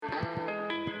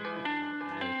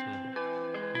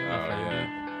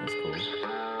yeah, that's cool.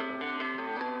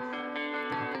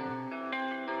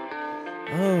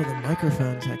 Oh, the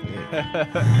microphone technique. Yeah,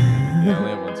 I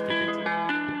only have one speaker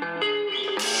too.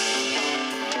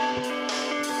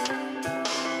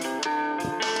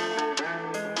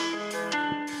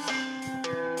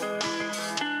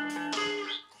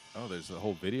 Oh, there's a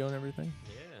whole video and everything?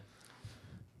 Yeah.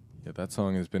 Yeah, that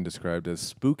song has been described as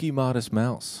Spooky Modest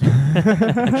Mouse,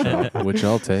 which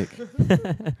I'll take.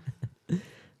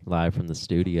 Live from the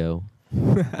studio,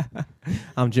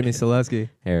 I'm Jimmy Selesky.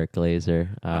 Eric Glazer.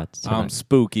 I'm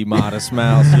Spooky Modest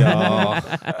Mouse, y'all.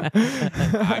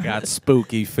 I got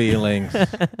spooky feelings.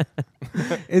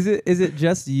 Is it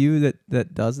just you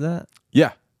that does that?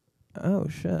 Yeah. Oh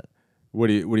shit. What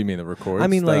do you mean the records? I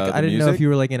mean, like, the I didn't know music? if you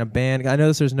were like in a band. I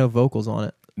noticed there's no vocals on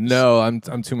it. No, I'm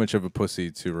too much of a pussy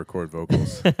to record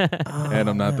vocals, Oh, and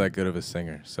I'm not man. that good of a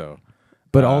singer. So,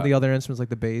 But all the other instruments, like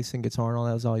the bass and guitar and all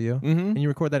that, was all you. mm-hmm. And you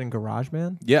record that in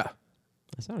GarageBand? Yeah,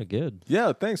 That sounded good.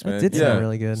 yeah. Thanks, man. That did yeah. sound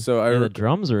really good. So Yeah, the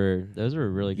drums were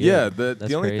really good. Yeah, That's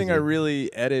the only thing I crazy.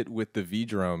 really edit with the V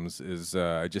drums is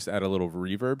I just add a little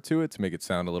reverb to it to make it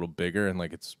sound a little bigger and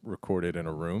like it's recorded in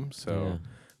a room. So, Yeah.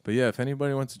 but yeah, if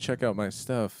anybody wants to check out my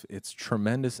stuff, it's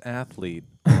Tremendous Athlete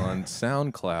on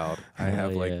SoundCloud. I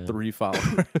have Hell like yeah. 3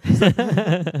 followers.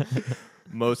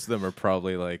 Most of them are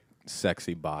probably like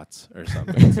sexy bots or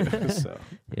something. Too, so,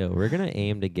 Yeah, we're gonna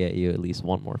aim to get you at least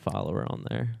one more follower on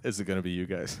there. is it gonna be you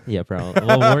guys? Yeah, probably.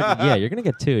 Well, yeah, you're gonna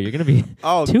get 2. You're gonna be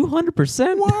Oh,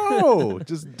 200%. whoa!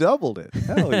 Just doubled it.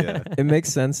 Hell yeah! It makes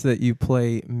sense that you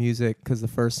play music because the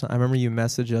first time I remember you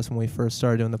messaged us when we first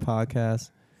started doing the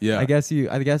podcast. Yeah. I guess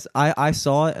I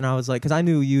saw it and I was like, because I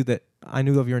knew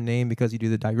of your name because you do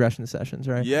the digression sessions,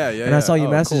 right? Yeah, yeah. And I saw you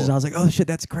your messages and I was like, oh shit,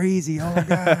 that's crazy. Oh my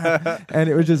God. And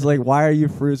it was just like, why are you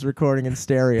Fruits recording in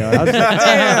stereo? And I was like,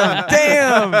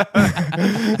 damn.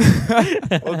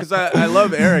 Well, because I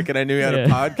love Eric and I knew he had a Yeah.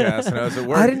 podcast and I was at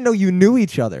work. I didn't know you knew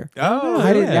each other. Oh,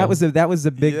 I didn't. yeah. That was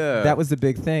the big Yeah. that was the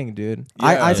big thing, dude.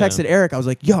 Yeah. I texted Eric. I was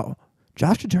like, yo,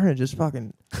 Josh Katurna just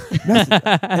fucking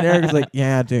messaged. And Eric was like,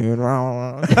 yeah, dude.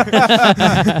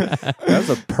 That was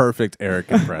a perfect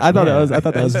Eric impression. I thought Yeah. that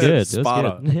was Good. good. It was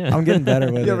Spot good. on. Yeah. I'm getting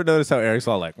better with You ever it. notice how Eric's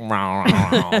all like, all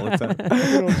the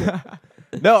time?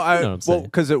 No, know what I'm well, saying.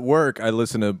 because at work, I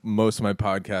listen to most of my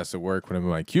podcasts at work when I'm in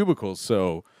my cubicle.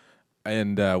 So,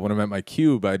 and when I'm at my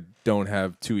cube, I don't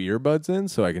have 2 earbuds in,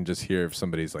 so I can just hear if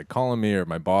somebody's like calling me or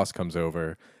my boss comes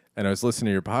over. And I was listening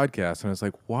to your podcast, and I was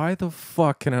like, why the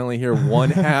fuck can I only hear one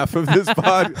half of this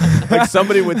pod? Like,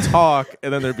 somebody would talk,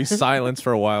 and then there'd be silence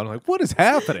for a while. And I'm like, what is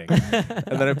happening?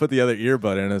 And then I put the other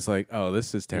earbud in, and it's like, oh,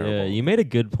 this is terrible. Yeah, you made a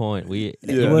good point. We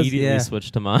Yeah. immediately Yeah.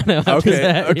 switched to mono. after Okay,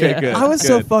 that. okay, Yeah. good. I was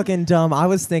so fucking dumb. I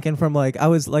was thinking I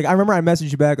remember I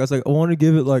messaged you back. I was like, I want to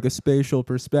give it like a spatial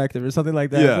perspective or something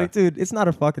like that. I was Yeah. like, dude, it's not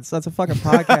a fucking, that's a fucking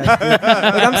podcast. Dude.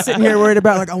 Like, I'm sitting here worried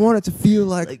about, like, I want it to feel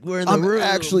like we're in the I'm room.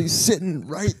 actually sitting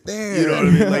right there. You know what I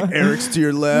mean? Like Eric's to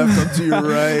your left, I'm to your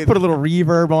right. Put a little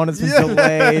reverb on it, some Yeah.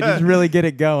 delay, just really get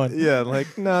it going. Yeah,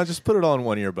 like, no, just put it on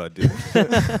one earbud, dude.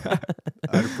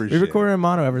 I'd appreciate We it. recorded in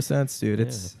mono ever since, dude.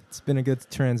 It's been a good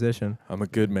transition. I'm a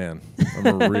good man.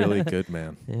 I'm a really good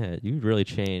man. Yeah, you really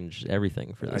changed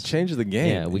everything for I this. changed the game.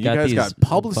 Yeah, we you got guys these got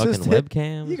publicists fucking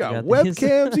webcams. You got these-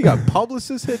 webcams. You got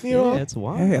publicists hitting you Yeah, up. it's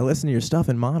wild. Hey, I listen to your stuff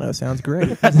in mono. Sounds great.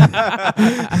 Wow.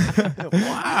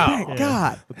 Thank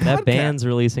God. That band's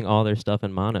releasing all their stuff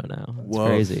in mono now. It's Whoa,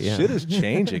 crazy. Yeah. shit is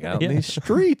changing out in Yeah. these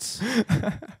streets.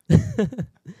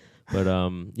 But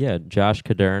yeah, Josh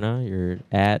Kaderna, you're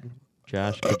at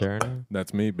Josh Kaderna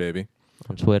That's me, baby.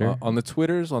 on Twitter. On the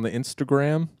Twitters, on the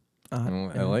Instagram. I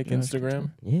yeah, like Josh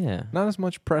Instagram. Yeah. Not as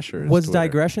much pressure. as Was Twitter.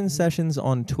 digression sessions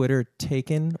on Twitter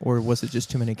taken, or was it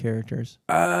just too many characters?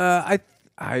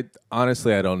 I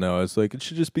honestly I don't know. I was like, it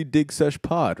should just be Dig Sesh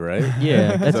Pod, right?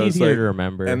 Yeah, that's So it's easier like- to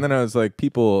remember. And then I was like,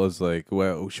 people was like,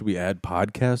 well, should we add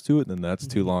podcast to it? Then that's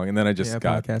too long. And then I just Yeah,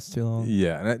 got podcast too long.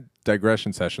 yeah. And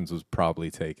digression sessions was probably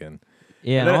taken.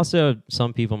 yeah, and then- also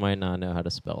some people might not know how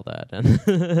to spell that. Yeah,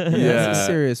 it's Yeah. a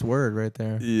serious word right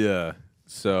there. Yeah.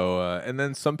 So and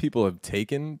then some people have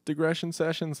taken digression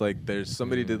sessions. Like there's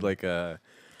somebody did like a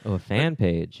Oh, a fan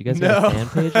page. You guys No. got a fan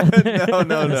page out there?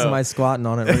 no. Somebody squatting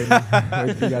on it, waiting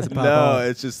for you guys to pop No, off.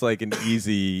 it's just like an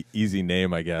easy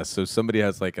name, I guess. So somebody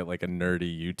has like a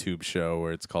nerdy YouTube show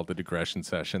where it's called the Digression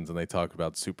Sessions, and they talk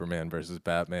about Superman versus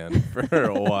Batman for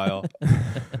a while.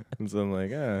 And so I'm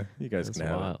like, you guys That's can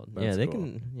have wild. it. Yeah, That's they cool.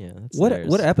 can. Yeah, that's What theirs.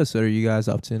 what episode are you guys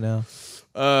up to now?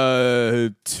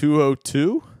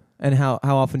 202. And how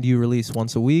often do you release?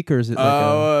 Once a week, or is it like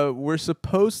a, We're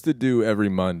supposed to do every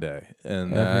Monday,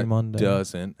 and Every that Monday.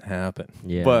 doesn't happen.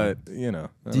 Yeah. But you know,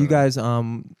 do you guys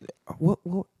what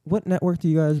what network do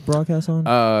you guys broadcast on?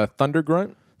 Thunder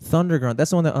Grunt. Thundergrunt.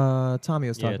 That's the one that Tommy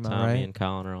was talking about, Tommy right? and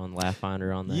Colin are on Laugh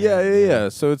Finder on there. Yeah.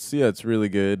 So it's really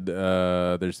good.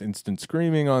 There's Instant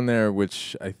Screaming on there,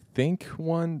 which I think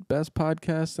won best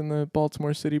podcast in the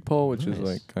Baltimore City poll, which is Nice.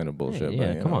 like kind of bullshit. Yeah,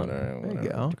 but, you come know, on. whatever, There you whatever.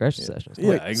 go. Digression sessions. Yeah,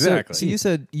 Wait, exactly. So you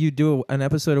said you do an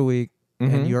episode a week,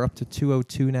 Mhm. and you're up to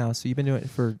 202 now. So you've been doing it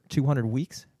for 200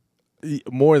 weeks.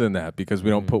 More than that because we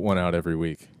don't Mm. put one out every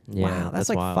week. Yeah, Wow, that's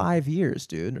like wild. 5 years,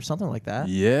 dude, or something like that.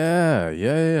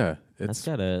 Yeah. That's It's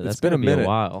that's been gotta a be minute. a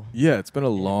while. Yeah, it's been a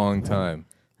long time.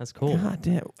 That's cool. God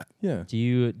damn. Yeah. Do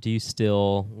you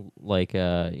still like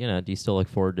do you still look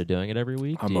forward to doing it every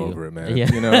week? I'm Do you- over it, man.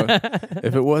 Yeah. You know,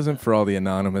 if it wasn't for all the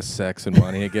anonymous sex and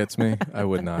money it gets me, I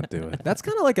would not do it. That's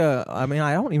kind of like I mean,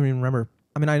 I don't even remember.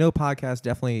 I mean, I know podcasts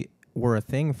definitely were a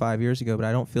thing 5 years ago, but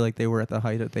I don't feel like they were at the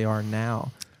height that they are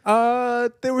now.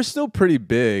 They were still pretty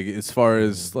big as far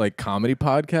as like comedy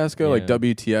podcasts go. Like Yeah.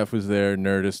 WTF was there,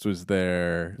 Nerdist was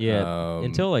there. Yeah,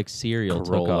 until like Serial took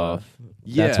Corolla. off.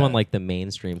 That's Yeah. when like the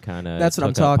mainstream kind of. That's what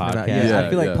I'm talking about. Yeah, Yeah, I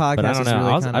feel like yeah. podcasts But I don't is know.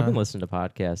 really I've been kinda- listening to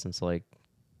podcasts since like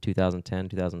 2010,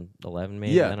 2011,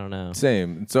 maybe. Yeah. I don't know.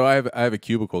 Same. So I have a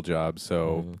cubicle job,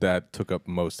 so Mhm. that took up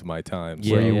most of my time.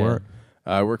 Yeah, Where you yeah. work.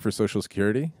 I work for Social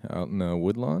Security out in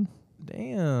Woodlawn.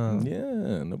 Damn.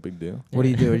 Yeah, no big deal. What do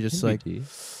you do? Just like NBT. figure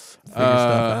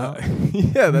stuff out.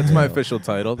 Yeah, that's my official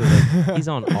title. They're like, He's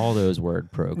on all those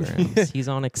Word programs. He's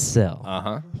on Excel.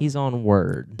 uh-huh. He's on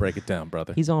Word. Break it down,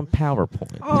 brother. He's on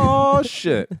PowerPoint. Oh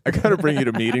shit! I gotta bring you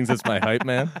to meetings as my hype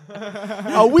man.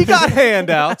 Oh, we got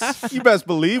handouts. You best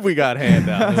believe we got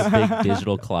handouts. This big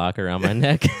digital clock around my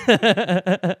neck.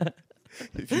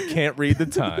 If you can't read the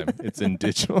time, it's in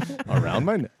digital around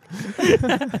my neck.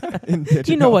 Do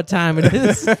you know what time it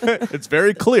is? It's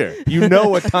very clear. You know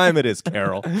what time it is,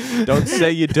 Carol. Don't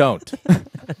say you don't.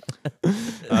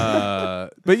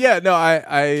 But yeah,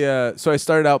 no, so I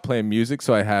started out playing music,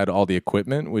 so I had all the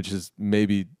equipment, which is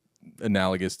maybe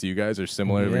analogous to you guys or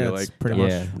similar. where Yeah, you're it's like, pretty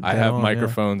Yeah. much. I dead have on, yeah.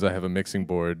 microphones, I have a mixing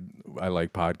board. I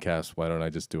like podcasts. Why don't I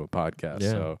just do a podcast?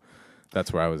 Yeah. So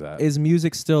that's where I was at. Is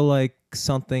music still like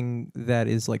something that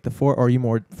is like the or are you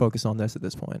more focused on this at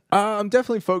this point? I'm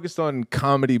definitely focused on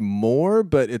comedy more,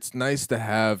 but it's nice to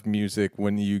have music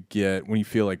when you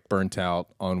feel like burnt out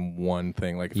on one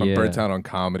thing. Like if I'm Yeah. burnt out on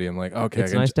comedy, I'm like, okay,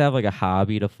 It's I can nice to have like a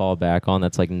hobby to fall back on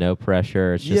that's like no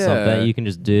pressure. It's just Yeah. something that you can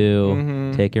just do,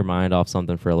 Mhm. take your mind off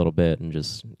something for a little bit and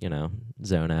just,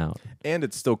 zone out. and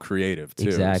it's still creative too.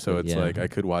 Exactly, So it's yeah. like I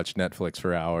could watch Netflix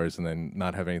for hours and then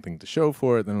not have anything to show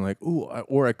for it. Then I'm like, ooh,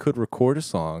 or I could record a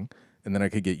song. And then I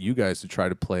could get you guys to try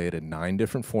to play it in 9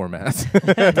 different formats.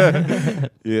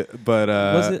 Yeah,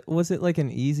 but Was it like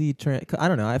an easy I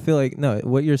don't know. I feel like no.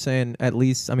 What you're saying, at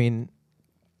least, I mean,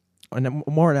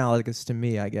 more analogous to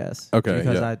me, I guess. Okay,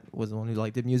 because yeah. I was the one who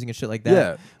like did music and shit like that.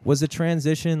 yeah, Was the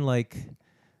transition like?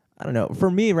 I don't know. For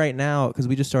me right now, because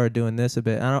we just started doing this a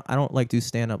bit. I don't like do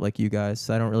stand up like you guys.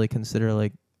 So I don't really consider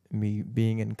like me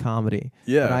being in comedy.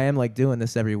 yeah. But I am like doing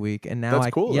this every week, and now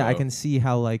That's cool, I though. can see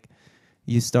how like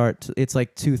you start. It's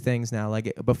like two things now.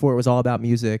 Like before, it was all about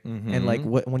music, and like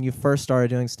Mhm. when you first started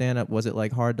doing stand up, was it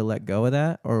like hard to let go of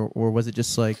that, or was it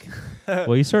just like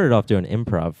Well, you started off doing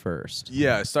improv first.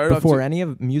 Yeah, I started before off any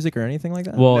of music or anything like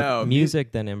that? Well, No,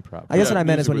 music, then improv. I guess yeah, what I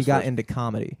meant is music when you was got first. into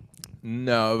comedy.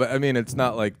 No, but I mean, it's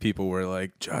not like people were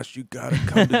like, Josh, you gotta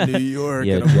come to New York.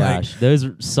 Yeah, and I'm Josh, those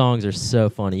songs are so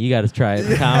funny. You got to try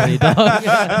it, comedy dog.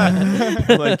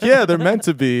 like, yeah, they're meant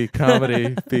to be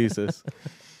comedy pieces.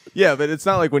 Yeah, but it's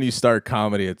not like when you start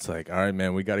comedy, it's like, all right,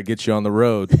 man, we got to get you on the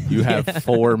road. You have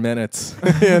 4 minutes, so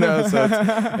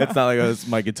it's not like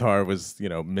my guitar was,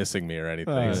 missing me or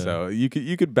anything. Oh, yeah. So you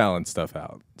could balance stuff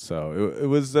out. So it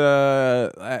was,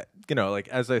 like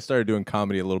as I started doing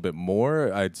comedy a little bit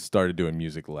more, I started doing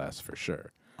music less for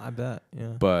sure. I bet. Yeah.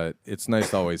 But it's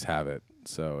nice to always have it.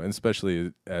 So, and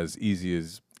especially as easy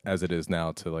as it is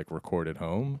now to like record at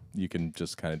home, you can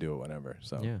just kind of do it whenever.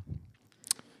 So Yeah.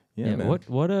 yeah, man.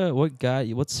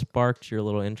 What sparked your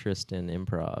little interest in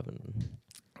improv and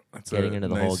That's getting a into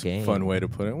the nice, whole game? fun way to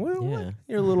put it. Well, Yeah.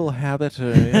 your little habit,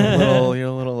 or your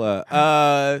little.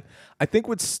 I think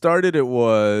what started it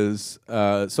was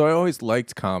so I always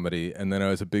liked comedy, and then I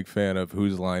was a big fan of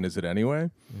Whose Line Is It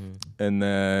Anyway? And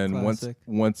then Classic.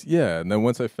 once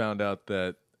I found out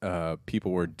that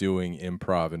people were doing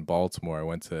improv in Baltimore, I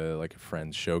went to like a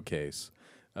friend's showcase.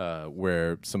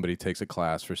 Where somebody takes a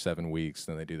class for 7 weeks,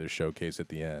 then they do their showcase at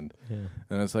the end. Yeah.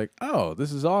 And it's like, oh,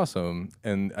 this is awesome.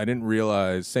 And I didn't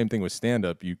realize, same thing with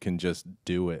stand-up, you can just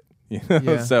do it.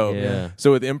 Yeah. So Yeah.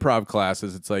 so with improv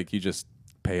classes, it's like you just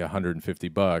pay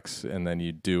 $150 and then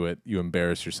you do it, you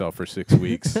embarrass yourself for 6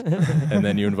 weeks, and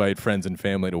then you invite friends and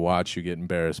family to watch you get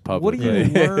embarrassed What do publicly.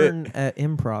 you learn at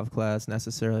improv class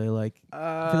necessarily? Like,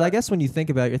 because I guess when you think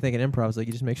about it, you're thinking improv is like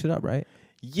you just make shit up, right?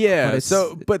 Yeah,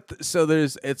 But so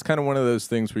there's it's kind of one of those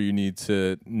things where you need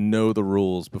to know the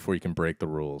rules before you can break the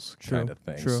rules, True, kind of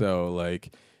thing. true. So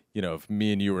like, you know, if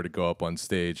me and you were to go up on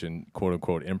stage and quote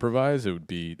unquote improvise, it would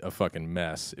be a fucking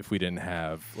mess if we didn't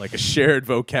have like a shared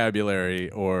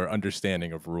vocabulary or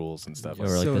understanding of rules and stuff. Or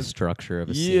like So the it's- structure of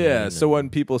a scene. Yeah, so and- when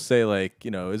people say like, you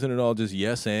know, isn't it all just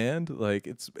yes and? Like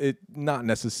it's not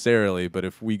necessarily, but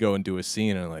if we go and do a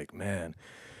scene and like, man,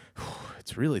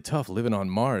 it's really tough living on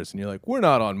Mars, and you're like, we're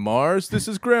not on Mars. This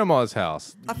is Grandma's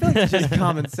house. I feel like it's just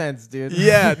common sense, dude.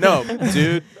 Yeah, no,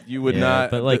 dude, you would yeah,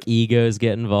 not. but like egos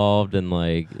get involved and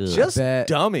like ugh. just Bet.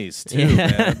 dummies too,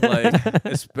 Yeah. man. Like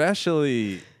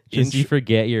especially. Just you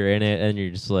forget you're in it and you're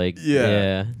just like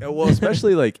Yeah. Well,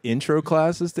 especially like intro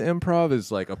classes to improv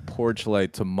is like a porch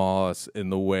light to moss in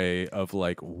the way of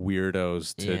like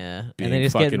weirdos to yeah. being And they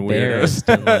just get fucking embarrassed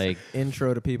weirdos. and like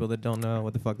Intro to people that don't know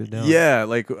what the fuck they're doing. Yeah,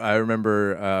 like I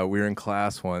remember we were in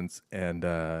class once, and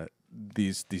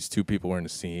these two people were in a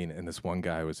scene, and this one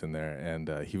guy was in there, and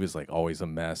he was like always a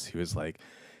mess. He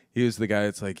was the guy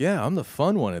that's like, yeah, I'm the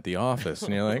fun one at the office,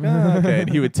 and you're like, oh, okay. And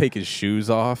he would take his shoes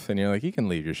off, and you're like, you can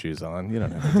leave your shoes on, you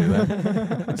don't have to do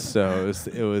that. So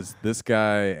it was this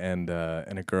guy and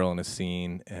a girl in a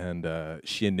scene, and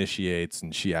she initiates,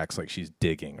 and she acts like she's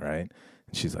digging, right?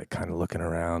 And she's like kind of looking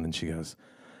around, and she goes,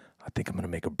 I think I'm going to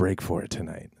make a break for it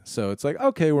tonight. So it's like,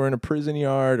 okay, we're in a prison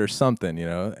yard or something, you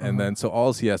know? And then so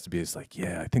all he has to be is like,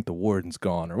 yeah, I think the warden's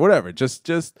gone or whatever.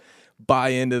 Just buy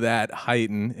into that,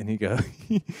 heighten. And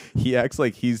he acts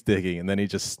like he's digging, and then he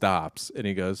just stops and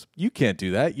he goes, you can't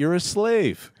do that. You're a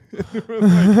slave.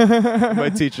 My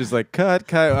teacher's like, cut.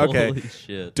 Okay. holy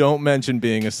shit. Don't mention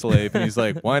being a slave. And he's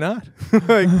like, why not?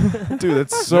 Like, dude,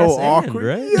 that's so Yes, and, awkward.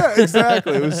 right? Yeah,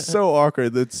 exactly. It was so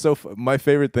awkward. That's so my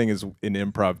favorite thing is in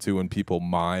improv too, when people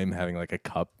mime having like a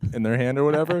cup in their hand or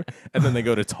whatever, and then they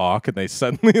go to talk and they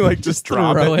suddenly like just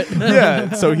drop throw it. it. Yeah.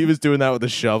 So he was doing that with a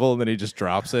shovel, and then he just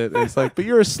drops it. And it's like, but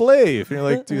you're a slave. And you're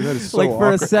like, dude, that is so like for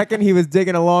awkward. a second, he was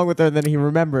digging along with her, and then he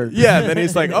remembered. Yeah, and then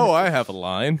he's like, oh, I have a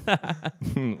line.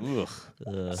 Ugh.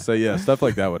 Ugh. So yeah, stuff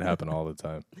like that would happen all the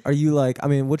time. Are you like? I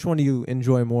mean, which one do you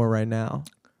enjoy more right now?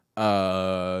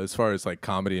 As far as like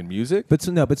comedy and music, But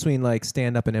no, between like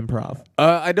stand up and improv.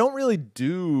 I don't really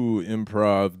do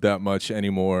improv that much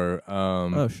anymore.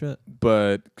 Oh shit.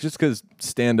 But just because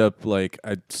stand up, like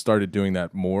I started doing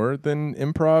that more than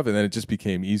improv, and then it just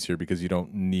became easier because you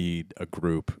don't need a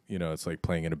group. You know, it's like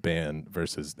playing in a band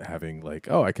versus having like,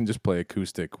 oh, I can just play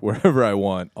acoustic wherever I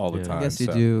want all the Yeah. time. I guess you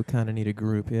So- do kind of need a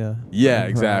group, yeah. Yeah, Improv.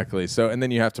 exactly. So, and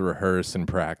then you have to rehearse and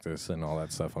practice and all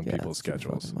that stuff on Yeah, people's it's too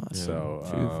schedules. fucking much. So,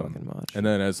 Too fucking much. and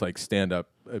then as like stand up,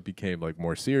 it became like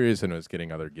more serious and it was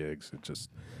getting other gigs. It just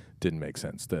didn't make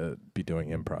sense to be doing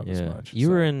improv as Yeah. much. You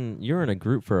so. were in a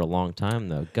group for a long time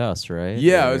though, Gus, right?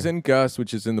 Yeah, I Or- was in Gus,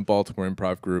 which is in the Baltimore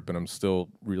Improv Group, and I'm still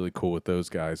really cool with those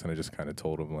guys. And I just kind of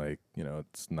told them, like, you know,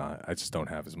 I just don't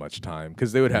have as much time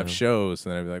because they would have Yeah. shows,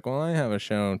 and I'd be like, well, I have a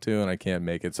show too, and I can't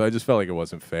make it. So I just felt like it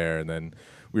wasn't fair. And then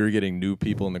we were getting new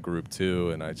people in the group too,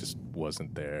 and I just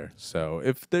wasn't there. So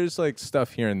if there's like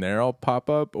stuff here and there, I'll pop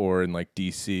up, or in like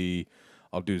DC,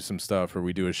 I'll do some stuff, or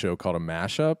we do a show called a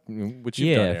mashup, which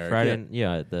you've done, Yeah, Eric. Friday.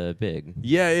 Yeah, the big.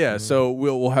 Yeah. So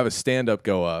we'll have a stand up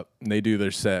go up, and they do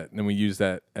their set, and then we use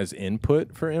that as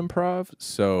input for improv.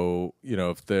 So you know,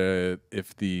 if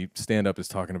the stand up is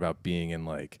talking about being in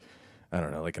like, I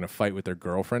don't know, like in a fight with their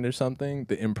girlfriend or something,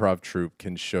 the improv troupe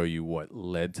can show you what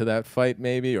led to that fight,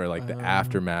 maybe, or like the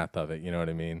aftermath of it. You know what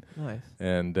I mean? Nice.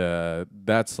 And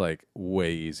that's like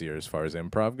way easier as far as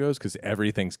improv goes because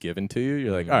everything's given to you.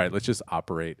 You're like, all right, let's just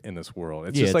operate in this world.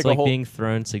 It's Yeah, just it's like like a whole being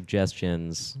thrown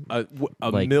suggestions. a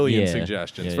like, million yeah.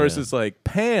 suggestions Yeah, versus like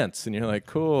pants, and you're like,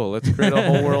 cool, let's create a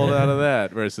whole world out of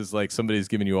that. Versus like somebody's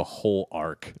giving you a whole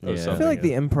arc of Yeah. I something. I feel like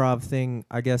the improv thing,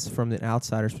 I guess, from the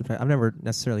outsider's perspective, I've never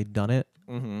necessarily done it,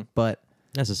 mm-hmm. but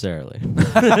Necessarily.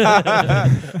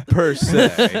 per se.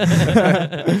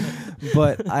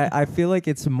 but I feel like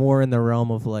it's more in the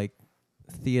realm of like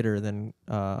theater than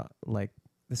like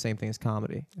the same thing as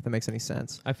comedy, if that makes any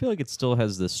sense. I feel like it still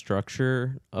has the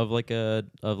structure of like a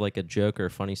joke or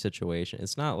funny situation.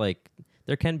 It's not like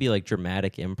there can be like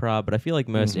dramatic improv, but I feel like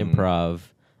most Mhm. improv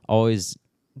always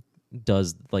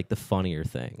does like the funnier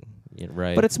thing,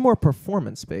 right? But it's more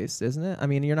performance based, isn't it? I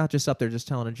mean, you're not just up there just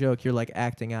telling a joke. You're like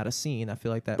acting out a scene. I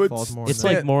feel like that But falls more. it's in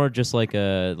like that. more just like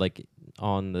a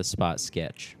on the spot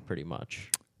sketch, pretty much.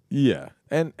 Yeah.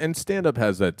 And stand up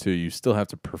has that too. You still have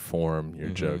to perform your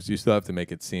jokes. You still have to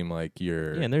make it seem like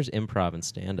you're Yeah, and there's improv and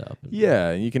stand up.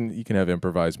 Yeah, you can have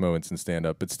improvised moments in stand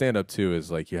up, but stand up too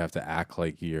is like you have to act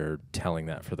like you're telling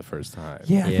that for the first time.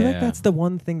 Yeah, I feel like Yeah. that's the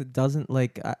one thing that doesn't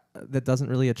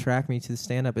really attract me to the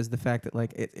stand up is the fact that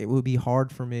like it would be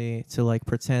hard for me to like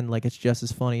pretend like it's just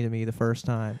as funny to me the first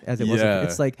time as it was. Yeah.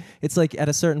 It's like at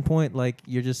a certain point like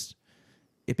you're just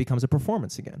it becomes a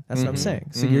performance again. That's what I'm saying.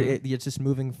 So you're just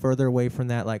moving further away from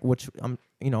that like which I'm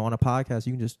on a podcast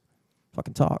you can just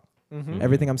fucking talk.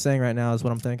 Everything I'm saying right now is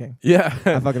what I'm thinking. Yeah.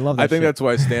 I fucking love that I think shit. that's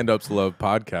why stand-ups love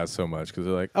podcasts so much because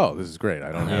they're like, oh, this is great.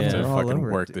 I don't have Yeah. to They're all fucking over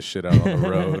it, work dude. this shit out on the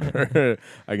road.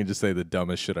 I can just say the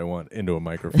dumbest shit I want into a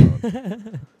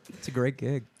microphone. It's a great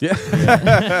gig.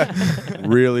 Yeah.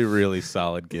 Really, really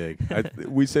solid gig.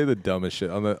 We say the dumbest shit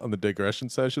on the digression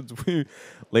sessions.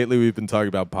 Lately we've been talking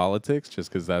about politics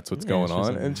just because that's what's going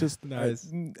on, and just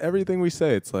Nice. everything we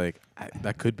say, it's like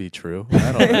that could be true.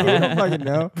 I don't know. I don't fucking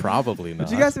know. Probably not.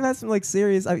 But you guys have had some like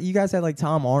serious. You guys had like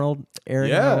Tom Arnold,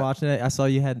 Eric, and I Yeah. were watching it. I saw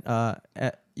you had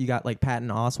you got like Patton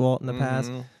Oswalt in the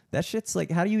past. That shit's like,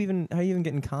 how do you even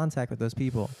get in contact with those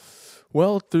people?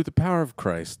 Well, through the power of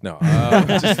Christ. No,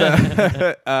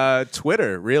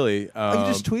 Twitter, really. You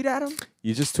just tweet at them?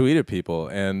 You just tweet at people,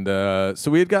 and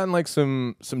so we had gotten like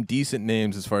some decent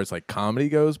names as far as like comedy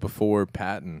goes before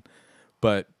Patton,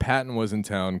 but Patton was in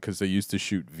town because they used to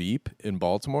shoot Veep in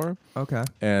Baltimore, Okay.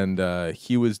 and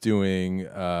he was doing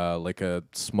like a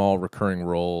small recurring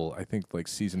role, I think like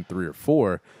season 3 or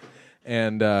 4.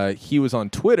 And he was on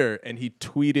Twitter, and he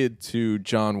tweeted to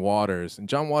John Waters. And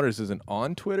John Waters isn't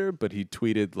on Twitter, but he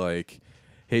tweeted like,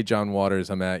 hey, John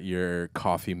Waters, I'm at your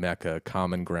coffee mecca,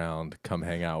 Common Ground. Come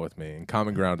hang out with me. And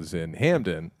Common Ground is in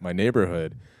Hamden, my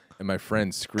neighborhood. And my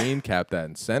friend screen capped that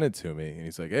and sent it to me. And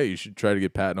he's like, hey, you should try to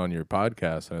get Patton on your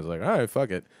podcast. And I was like, all right,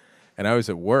 fuck it. And I was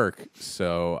at work,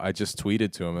 so I just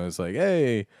tweeted to him. I was like,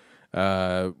 hey,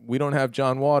 we don't have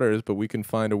John Waters, but we can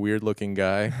find a weird-looking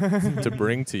guy to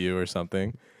bring to you or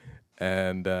something.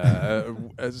 And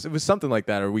it was something like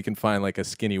that, or we can find like a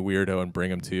skinny weirdo and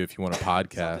bring him to you if you want a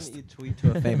podcast. Something you tweet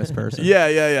to a famous person. Yeah,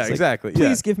 It's like, exactly.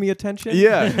 Please give me attention.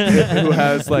 Yeah, who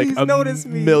has like Please a notice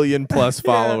me. million plus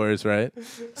Yeah. followers, right?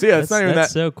 So yeah, it's not even that.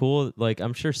 That's so cool. Like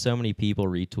I'm sure so many people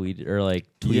retweeted or like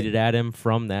tweeted at him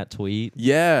from that tweet,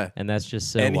 Yeah, and that's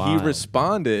just so. and wild. he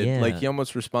responded Yeah. like he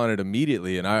almost responded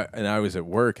immediately, and I was at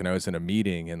work and I was in a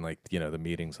meeting, and like the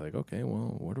meeting's like, okay,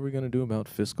 well, what are we gonna do about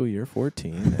fiscal year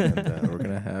 14? And we're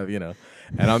gonna have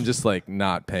and I'm just like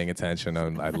not paying attention,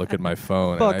 and I look at my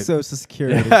phone. Fuck and Social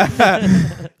Security.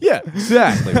 yeah,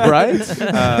 exactly, right.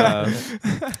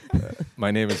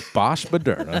 My name is Bosch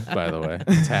Baderna, by the way.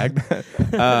 Tag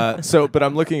that. But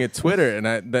I'm looking at Twitter, and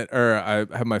I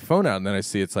have my phone out, and then I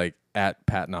see it's like at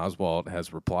Patton Oswalt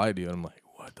has replied to you, and I'm like,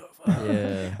 what the fuck?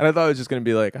 Yeah. And I thought it was just gonna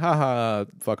be like, haha,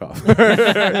 fuck off,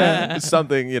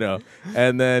 something,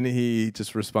 And then he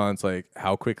just responds like,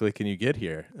 how quickly can you get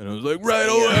here? And I was like, right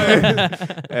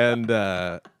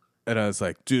away. And I was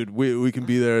like, dude, we can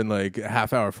be there in like a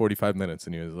half hour, 45 minutes.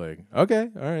 And he was like, okay,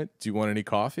 all right. Do you want any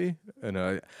coffee?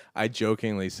 And I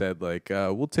jokingly said like,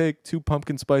 we'll take 2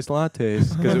 pumpkin spice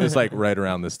lattes, because it was like right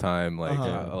around this time,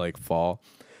 like fall.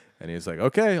 And he was like,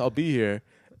 okay, I'll be here.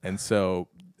 And so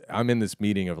I'm in this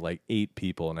meeting of like 8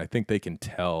 people, and I think they can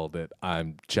tell that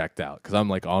I'm checked out because I'm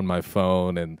like on my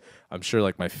phone, and I'm sure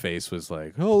like my face was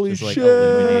like, holy Just, like, shit.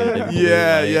 illuminated in blue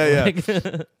Yeah. light.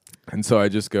 Like- And so I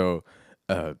just go,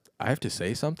 I have to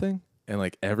say something. And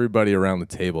like everybody around the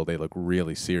table, they look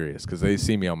really serious because they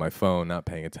see me on my phone, not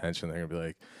paying attention. They're going to be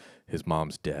like, his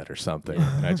mom's dead or something.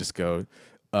 And I just go,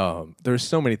 there's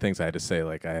so many things I had to say.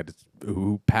 Like I had to,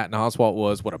 who Patton Oswalt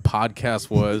was, what a podcast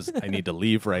was. I need to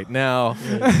leave right now.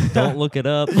 Don't look it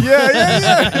up.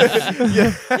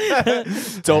 Yeah.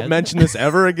 Don't mention this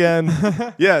ever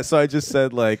again. Yeah. So I just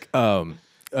said like, do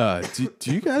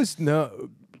you guys know?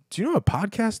 Do you know what a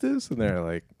podcast is? And they're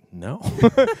like, no.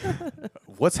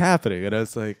 What's happening? And I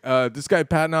was like, this guy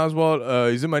Patton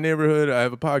Oswalt, he's in my neighborhood. I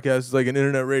have a podcast. It's like an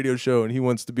internet radio show, and he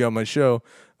wants to be on my show.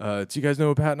 Do you guys know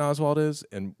who Patton Oswalt is?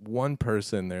 And one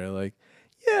person, they're like,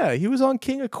 yeah, he was on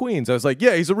King of Queens. I was like,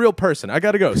 yeah, he's a real person. I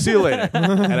got to go. See you later.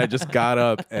 And I just got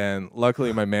up, and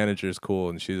luckily my manager's cool,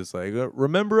 and she's just like,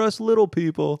 remember us little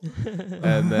people.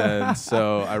 And then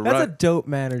so I That's a dope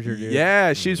manager, dude.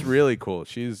 yeah, she's really cool.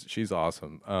 She's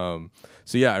awesome.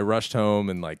 So yeah, I rushed home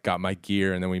and like got my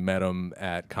gear, and then we met him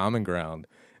at Common Ground,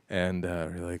 and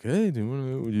we're like, hey,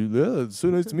 it's so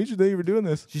nice to meet you. Thank you for doing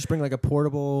this. Did you just bring like a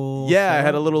portable? Yeah, I had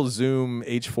a phone? little Zoom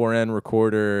H4n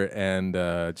recorder, and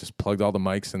just plugged all the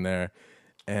mics in there.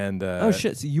 And Oh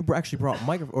shit! So you actually brought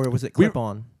microphone, or was it clip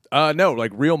on? No,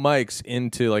 like real mics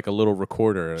into like a little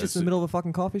recorder. Just in the middle of a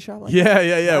fucking coffee shop? Like Yeah.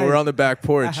 Nice. We're on the back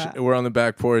porch. We're on the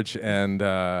back porch, and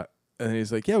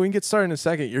he's like, yeah, we can get started in a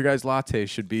second. Your guys' latte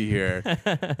should be here.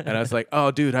 And I was like,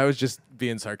 oh, dude, I was just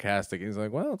being sarcastic. And he's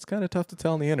like, well, it's kind of tough to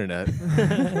tell on the internet.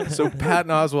 So Patton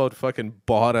Oswalt fucking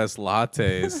bought us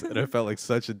lattes, and I felt like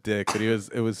such a dick. But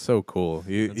it was so cool.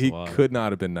 He wild. could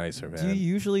not have been nicer, man. Do you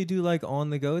usually do like on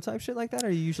the go type shit like that,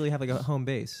 or you usually have like a home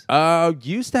base?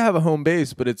 Used to have a home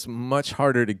base, but it's much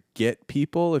harder to get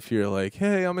people if you're like,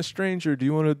 hey, I'm a stranger. Do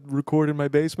you want to record in my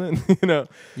basement? You know?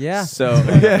 Yeah. So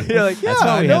yeah, you're like, yeah, That's why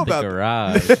I we know have the about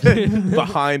garage.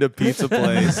 behind a pizza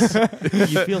place.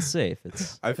 You feel safe.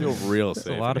 It's I feel real there's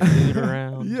safe. a lot of food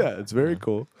around. Yeah, it's very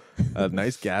cool. A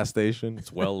nice gas station. It's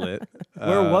well lit.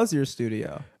 Where was your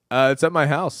studio? It's at my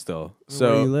house still. So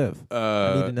Where do you live?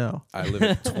 I need to know. I live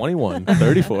at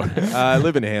 2134. I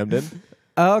live in Hamden.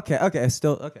 Oh, okay.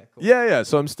 Still okay. Cool. Yeah.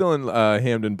 So I'm still in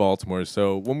Hamden, Baltimore.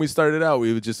 So when we started out,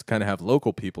 we would just kind of have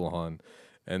local people on.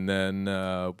 And then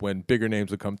when bigger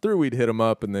names would come through, we'd hit them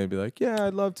up and they'd be like, yeah,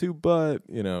 I'd love to, but,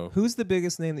 you know. Who's the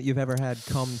biggest name that you've ever had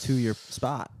come to your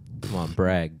spot? Come on,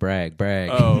 brag.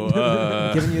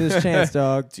 Oh, Giving you this chance,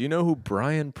 dog. do you know who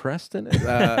Brian Preston is?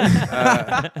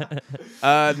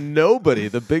 Nobody.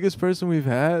 The biggest person we've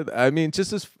had. I mean,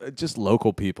 just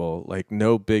local people, like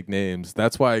no big names.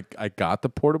 That's why I got the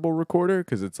portable recorder,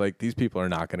 because it's like these people are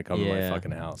not going to come to my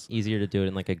fucking house. Easier to do it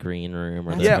in like a green room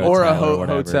or Yeah, the Or a hotel or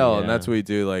whatever, hotel, yeah. and that's what we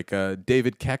do. Like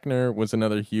David Keckner was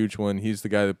another huge one. He's the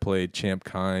guy that played Champ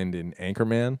Kind in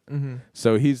Anchorman. Mm-hmm.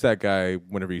 So he's that guy.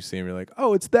 Whenever you see him, you're like,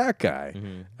 oh, it's that guy.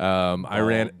 I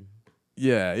ran. Bald.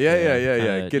 Yeah.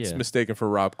 kinda, Gets yeah. mistaken for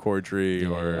Rob Corddry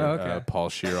or Oh, okay. Paul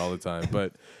Scheer all the time.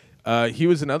 But he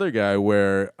was another guy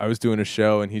where I was doing a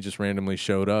show and he just randomly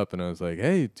showed up and I was like,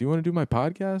 hey, do you want to do my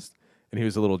podcast? And he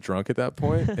was a little drunk at that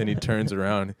point and he turns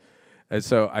around. And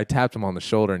so I tapped him on the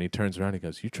shoulder and he turns around and he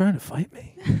goes, you trying to fight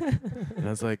me? And I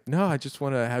was like, no, I just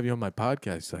want to have you on my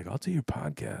podcast. He's like, I'll do your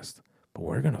podcast, but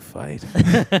we're going to fight.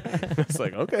 I was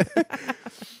like, okay.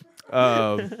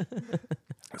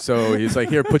 So he's like,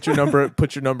 here, put your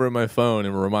number in my phone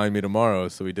and remind me tomorrow.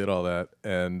 So we did all that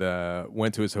and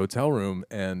went to his hotel room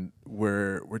and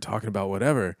we're talking about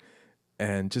whatever.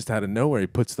 And just out of nowhere, he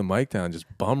puts the mic down, just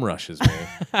bum rushes me,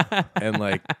 and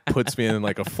like puts me in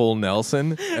like a full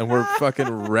Nelson, and we're fucking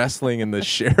wrestling in the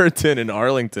Sheraton in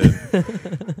Arlington.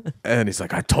 And he's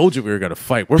like, "I told you we were gonna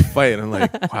fight. We're fighting." I'm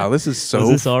like, "Wow, this is so." Was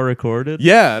this all recorded?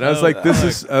 Yeah, and I was like,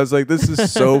 "This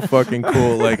is so fucking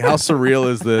cool. Like, how surreal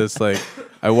is this? Like,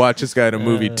 I watched this guy in a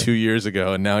movie 2 years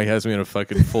ago, and now he has me in a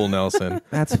fucking full Nelson."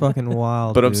 That's fucking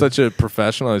wild. But I'm dude. such a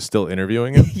professional. I was still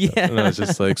interviewing him. Yeah. And I was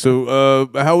just like, so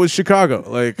how was Chicago?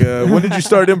 Like, when did you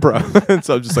start improv? And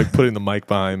so I'm just like putting the mic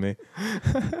behind me.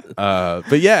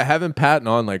 But yeah, having Patton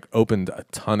on like opened a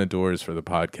ton of doors for the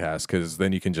podcast because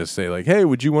then you can just say like, hey,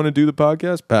 would you want to do the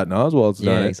podcast? Patton Oswalt's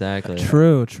done Yeah, it. exactly.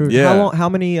 True. Yeah. How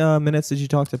many minutes did you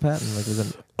talk to Patton? Like, was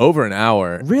it Over an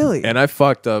hour. really? And I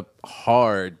fucked up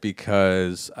hard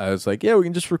because I was like, yeah, we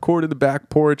can just record at the back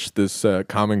porch, this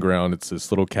common ground. It's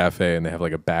this little cafe, and they have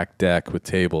like a back deck with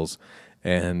tables.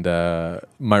 And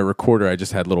my recorder, I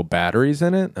just had little batteries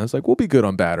in it. I was like, we'll be good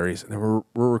on batteries. And then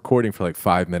we're recording for like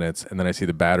 5 minutes, and then I see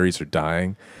the batteries are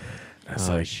dying. I was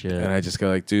Oh, like, shit. and I just go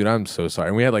like, dude, I'm so sorry.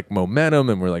 And we had like momentum,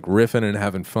 and we're like riffing and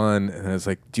having fun. And I was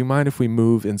like, do you mind if we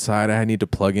move inside? I need to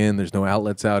plug in. There's no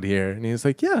outlets out here. And he was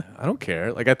like, yeah, I don't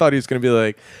care. Like I thought he was gonna be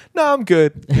like, no, I'm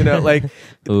good. You know, like,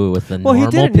 Ooh, with the well, he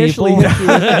normal did initially people.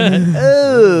 hit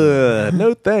you.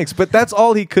 no thanks. But that's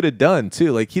all he could have done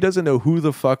too. Like he doesn't know who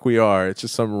the fuck we are. It's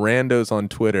just some randos on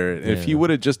Twitter. And if he Yeah. would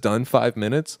have just done 5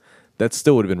 minutes, that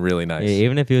still would have been really nice. Yeah,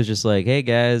 even if he was just like, "Hey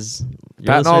guys, you're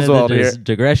Patton listening Oswalt to the here."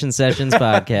 Digression Sessions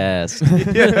podcast."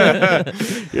 Yeah.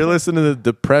 You're listening to the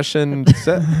depression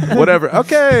set, whatever.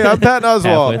 Okay, I'm Patton Halfway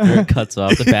Oswalt. through, it cuts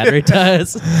off the battery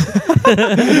dies.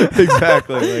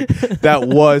 Exactly. Like, that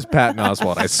was Patton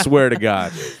Oswalt. I swear to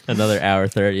God. Another hour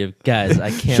 30 of guys. I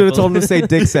can't. Should have told him to say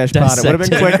Dick Sesh Pod. It would have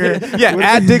been quicker. Yeah,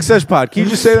 add Dick Sesh Pod. Can you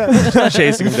just say that? Just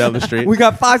chasing him down the street. We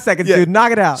got 5 seconds, Yeah. dude.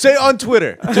 Knock it out. Say it on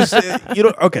Twitter. Just you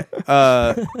know. Okay.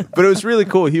 But it was really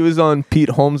cool. He was on Pete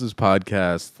Holmes's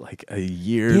podcast like a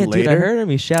year Yeah, later. dude, I heard him.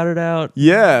 He shouted out.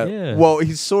 Yeah. Yeah. Well,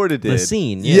 he sort of did. The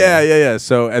scene, Yeah. yeah.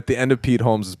 So at the end of Pete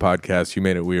Holmes's podcast, You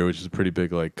Made It Weird, which is a pretty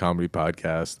big like comedy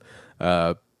podcast.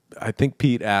 I think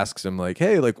Pete asks him like,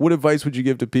 "Hey, like, what advice would you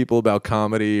give to people about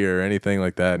comedy or anything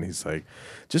like that?" And he's like,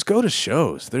 "Just go to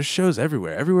shows. There's shows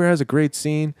everywhere. Everywhere has a great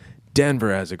scene.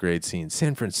 Denver has a great scene.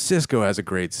 San Francisco has a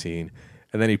great scene."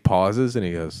 And then he pauses and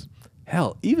he goes,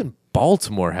 "Hell, even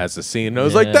Baltimore has a scene. And I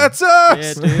was like, Yeah. that's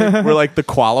us. Yeah, dude. We're like the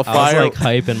I qualifier. was like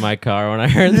hype in my car when I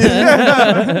heard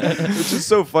that. Which is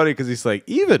so funny because he's like,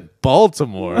 even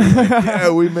Baltimore. I'm like, yeah,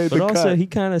 we made But the also, cut. he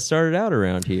kind of started out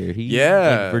around here. He,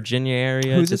 Yeah. like, Virginia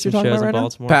area. Who's did this you're some talking shows about in right now?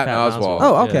 Baltimore. Patton Oswalt.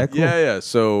 Oh, okay, cool. Yeah.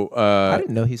 So, I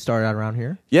didn't know he started out around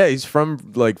here. yeah, he's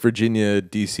from like Virginia,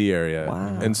 DC area.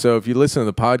 Wow. And so if you listen to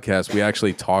the podcast, we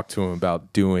actually talked to him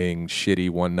about doing shitty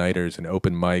one-nighters and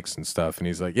open mics and stuff. And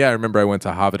he's like, yeah, I remember I went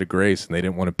to Havre de Grace and they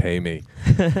didn't want to pay me.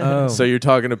 Oh. So you're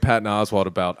talking to Patton Oswalt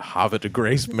about Havre de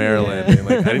Grace, Maryland. And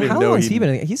like, I didn't even How know long has he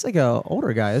been? He's like a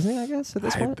older guy, isn't he? I guess at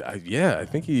this point. I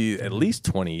think he at least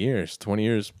 20 years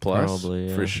plus. Probably,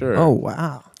 yeah. For sure. Oh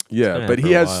wow. Yeah, been but for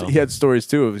he a has while. he had stories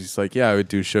too. Of he's like, yeah, I would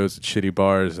do shows at shitty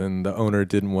bars, and the owner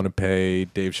didn't want to pay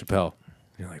Dave Chappelle.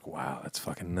 You're like, wow, that's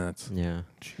fucking nuts. Yeah.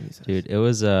 Jesus. Dude, it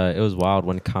was wild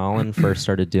when Colin first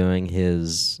started doing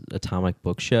his Atomic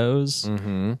Book shows.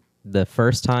 Mm-hmm. The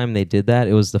first time they did that,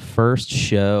 it was the first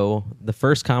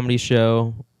comedy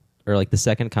show, or like the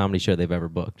second comedy show they've ever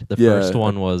booked. The Yeah, first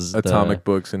one was Atomic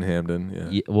Books in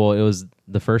Hamden. Yeah. Well, it was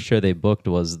the first show they booked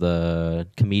was the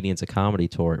Comedians of Comedy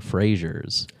tour at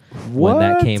Frasier's when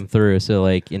that What? came through. So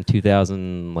like in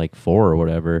 2004 or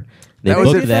whatever, they That was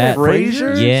booked at that.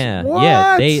 Frasier's? Yeah, What?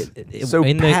 yeah. So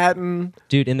in the Patton.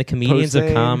 Dude, in the Comedians of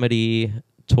Posehn. Comedy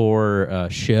tour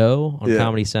show on Yeah.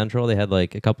 Comedy Central, they had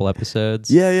like a couple episodes.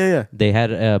 Yeah. They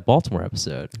had a Baltimore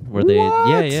episode where they,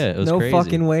 What? it was no crazy.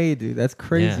 fucking way, dude. That's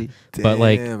crazy. Yeah. But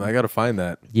like, Damn, I gotta find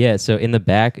that. yeah, so in the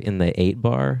back, in the 8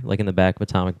 bar, like in the back of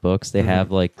Atomic Books, they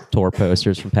have like tour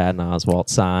posters from Patton Oswalt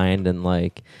signed, and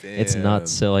like it's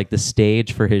nuts. Damn. So like the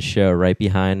stage for his show right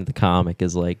behind the comic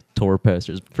is like tour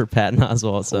posters for Patton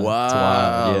Oswalt. So Wow, it's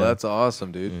wild. Yeah. that's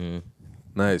awesome, dude. Mhm.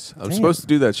 Nice. I'm Damn. supposed to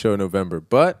do that show in November,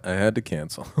 but I had to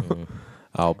cancel.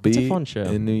 I'll be It's a fun show.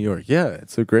 in New York. Yeah,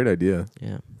 it's a great idea.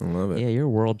 Yeah, I love it. yeah, you're a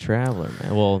world traveler,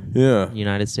 man. Well, Yeah.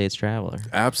 United States traveler.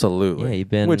 Absolutely. Yeah, you've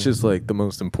been- Which is like the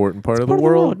most important part of the part of the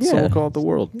world. world, yeah. So call it the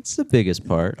world. It's the biggest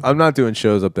part. I'm not doing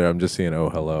shows up there. I'm just seeing Oh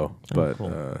Hello. But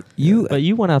cool. But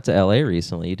you went out to LA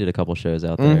recently. You did a couple shows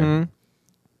out there. mhm.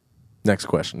 Next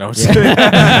question. No, I'm just kidding.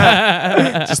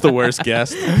 Just the worst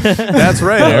guest. That's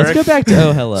right, Let's Eric. go back to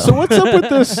Oh Hello. So what's up with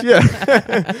this?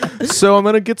 Yeah. So I'm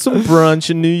gonna get some brunch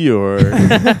in New York.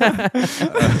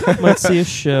 Might see a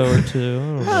show or two.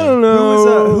 I don't Who was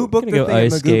know. who booked Gonna the go thing at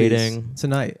ice Magoobies skating.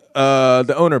 tonight?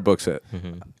 The owner books it.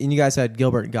 Mhm. And you guys had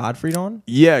Gilbert Gottfried on.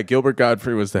 Yeah, Gilbert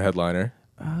Godfrey was the headliner,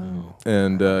 Oh.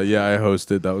 and yeah, I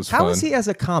hosted. That was How fun. is he as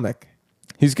a comic?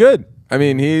 He's good. I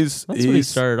mean, That's what he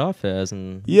started off as,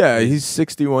 and Yeah, he's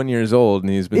 61 years old, and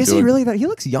he's been. Is doing, he really that? He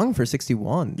looks young for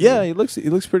 61. dude. Yeah, he looks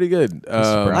pretty good.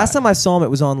 surprised. Last time I saw him, it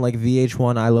was on like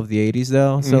VH1. I Love the '80s,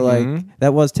 though. So like Mhm.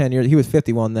 that was 10 years. He was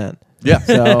 51 then. Yeah.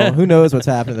 So who knows what's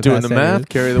happened in the Doing past the 10 math, years.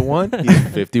 carry the one. He's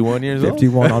 51 years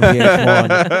 51 on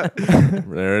VH1.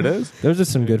 old. There it is. There's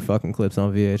just some good fucking clips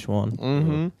on VH1.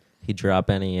 Mm-hmm. he drop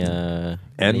any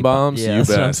N-bombs? Yeah, You that's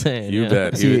what I'm bet. saying, You yeah.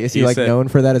 bet. Is he like said- known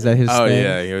for that? Is that his Oh thing?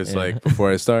 yeah, he was Yeah. like,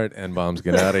 before I start, N-bombs,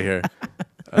 get out of here.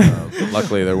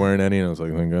 Luckily, there weren't any, and I was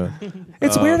like, thank God.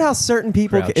 It's weird how certain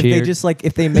people, Crowd if they cheered. just like,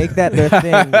 if they make that their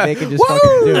thing, they can just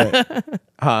fucking do it.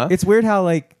 Huh? It's weird how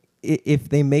like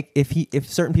if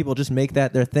certain people just make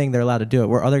that their thing, they're allowed to do it.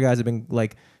 Where other guys have been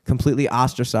like completely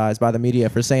ostracized by the media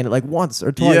for saying it like once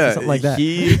or twice or something like that.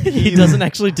 He doesn't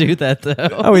actually do that though.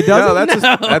 Oh, he No, doesn't.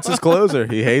 that's his closer.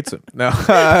 He hates him. No,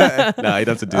 no, he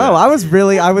doesn't do that. Oh, I was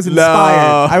inspired. No.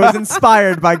 I was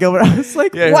inspired by Gilbert. I was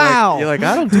like, Yeah, you're wow. You're like,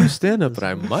 I don't do stand up, but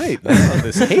I might. Oh,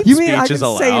 this hate You speech mean I is can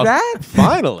allowed. say that?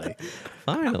 Finally.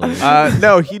 Finally.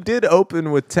 No, he did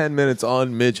open with 10 minutes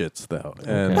on midgets, though.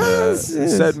 And Okay. he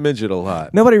said midget a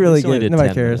lot. Nobody really He's only gives. did Nobody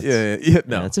 10 cares. minutes. Yeah.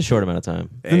 No, No. it's a short amount of time.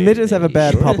 The midgets have a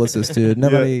bad Sure. publicist, dude.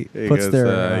 Nobody Yeah. He puts goes,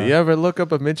 their. you ever look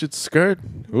up a midget's skirt?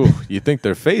 Ooh, you think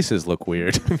their faces look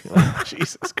weird. You're like,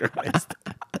 Jesus Christ.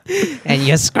 And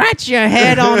you scratch your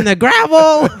head on the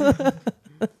gravel.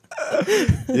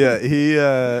 Yeah, he,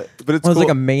 but it's Well, it's cool. like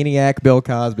a maniac Bill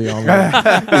Cosby on there.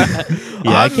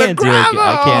 Yeah, I On the can't do it. I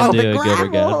gravel! can't On do the a Gilbert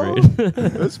gravel!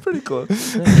 Gottfried. That's pretty close.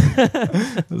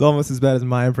 It's almost as bad as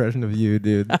my impression of you,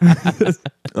 dude.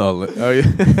 Oh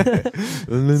yeah.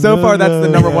 So far, that's the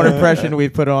number one impression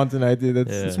we've put on tonight, dude.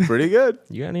 That's Yeah. It's pretty good.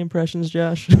 You got any impressions,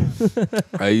 Josh?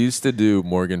 I used to do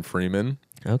Morgan Freeman.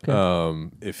 Okay.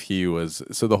 If he was,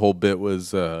 so the whole bit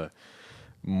was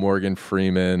Morgan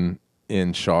Freeman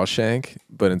in Shawshank,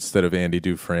 but instead of Andy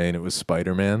Dufresne, it was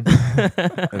Spider-Man.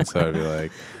 And so I'd be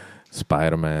like,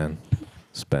 Spider-Man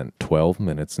spent 12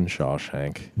 minutes in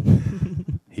Shawshank.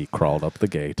 He crawled up the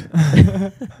gate.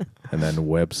 And then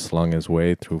web slung his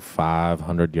way through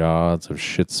 500 yards of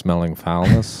shit-smelling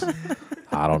foulness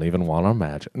I don't even want to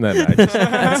imagine. And then I just,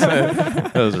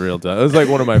 that was real dumb. It was like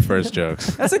one of my first jokes.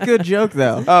 That's a good joke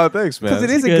though. Oh, thanks, man. Because it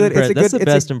is a good. It's a That's good. the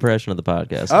best impression of the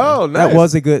podcast. Oh, nice. That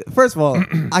was a good. First of all,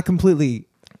 I completely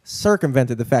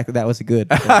circumvented the fact that that was a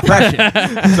good impression.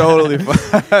 totally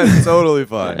fine. Totally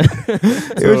fine.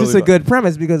 It was just a good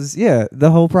premise because the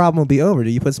whole problem will be over. Do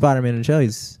you put Spider-Man in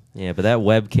Shelly's? Yeah, but that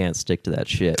web can't stick to that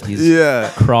shit. He's Yeah.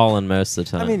 crawling most of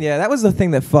the time. I mean, that was the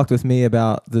thing that fucked with me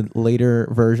about the later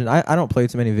version. I don't play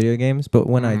too many video games, but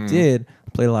when I did, I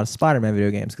played a lot of Spider-Man video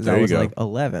games because There I you was go. like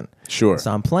 11. Sure.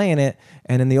 So I'm playing it,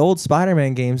 and in the old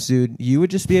Spider-Man games, dude, you would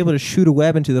just be able to shoot a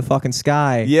web into the fucking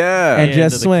sky. Yeah. And Yeah,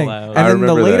 just into the swing. clouds. And I then the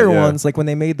remember that, later yeah. ones, like when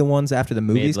they made the ones after the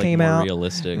movies Made, like, came more out,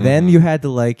 realistic. then you had to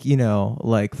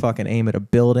like fucking aim at a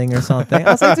building or something.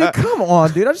 I was like, dude, come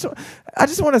on, dude. I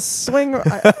just want to swing.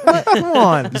 Come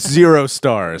on. 0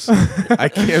 stars. I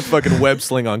can't fucking web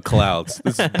sling on clouds.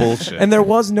 This is bullshit. And there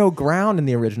was no ground in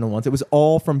the original ones. It was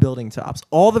all from building tops.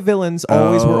 All the villains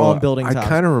always were on building tops. I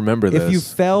kind of remember this. If you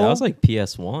fell, that was like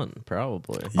PS1,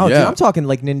 probably. oh, dude, Yeah. I'm talking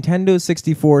like Nintendo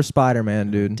 64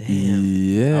 Spider-Man, dude.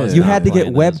 Yeah. You not had to get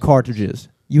playing web those. cartridges.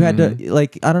 You had to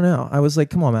like I don't know. I was like,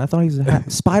 come on, man. I thought he was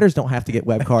spiders don't have to get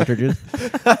web cartridges.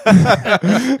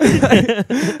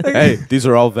 Hey, these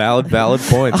are all valid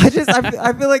points.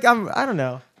 I feel like I don't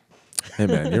know. Hey,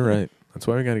 man, you're right. That's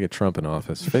why we got to get Trump in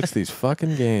office. Fix these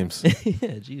fucking games.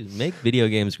 Yeah, geez, make video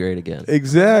games great again.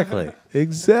 Exactly.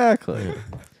 Exactly.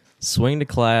 Swing to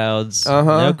clouds,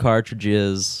 Uh-huh. no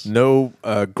cartridges, No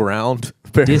ground.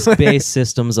 disc-based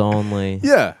systems only.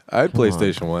 Yeah, I had Come on.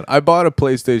 PlayStation 1. I bought a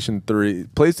PlayStation 3.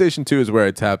 PlayStation 2 is where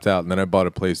I tapped out, and then I bought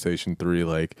a PlayStation 3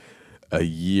 like a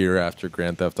year after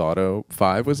Grand Theft Auto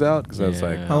 5 was out because I was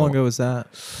like, Yeah. How long ago was that?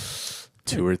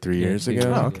 2 or 3 years Yeah.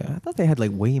 ago. Oh, okay. I thought they had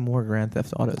like way more Grand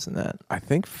Theft Autos than that. I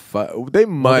think they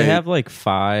might. Well, they have like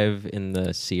 5 in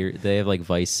the series. They have like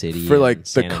Vice City For, like, and the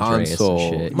San Andreas and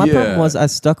console. shit. My problem Yeah. was I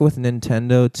stuck with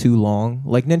Nintendo too long.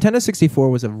 Like Nintendo 64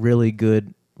 was a really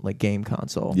good like game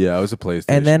console. Yeah, I was a PlayStation.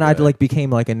 And then I guy. like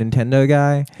became like a Nintendo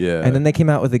guy. Yeah. And then they came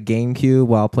out with a GameCube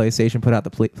while PlayStation put out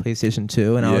the PlayStation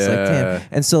 2 and I was like, Yeah. damn.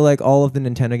 And so like all of the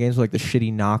Nintendo games were like the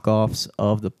shitty knockoffs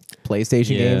of the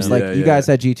PlayStation Yeah. games. Like Yeah, you yeah. guys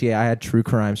had GTA, I had True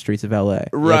Crime Streets of LA. Yeah,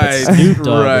 but Right. Snoop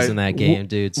Dogg right. was in that game,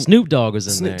 dude. Snoop Dogg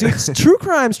was in there. Dude, True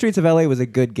Crime Streets of LA was a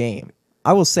good game.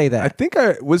 I will say that. I think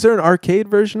was there an arcade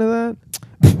version of that?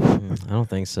 I don't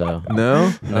think so.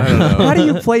 No, I don't know. How do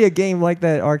you play a game like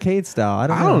that arcade style? I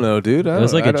I don't know, dude. It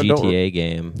was like a don't- GTA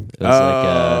game. It was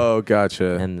Oh,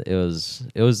 gotcha. and it was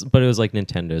like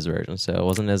Nintendo's version, so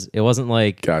it wasn't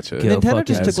like Gotcha. go Nintendo fucking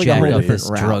just took, like, a whole jack up different this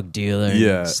route. drug dealer and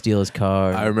Yeah. steal his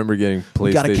car. I remember getting PlayStation.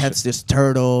 You gotta catch this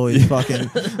turtle. He's fucking,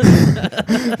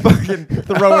 fucking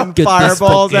throwing Get this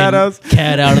fireballs at fucking us.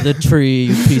 Cat out of the tree,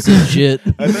 you piece of shit.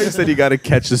 I thought you said you got to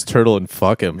catch this turtle and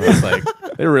fuck him. I was like,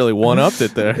 they really one-upped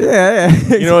it there. Yeah,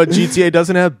 yeah. You know what? GTA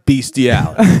doesn't have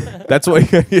bestiality. That's why you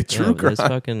got to get Yeah, true but it's crime.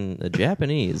 fucking the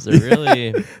Japanese. They're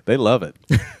really They love it.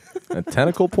 A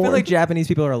tentacle I porn. feel like Japanese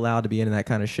people are allowed to be into that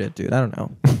kind of shit, dude. I don't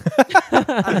know. I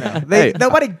don't know. They, Hey,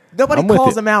 nobody I'm with calls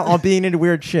you. them out on being into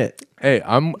weird shit. Hey,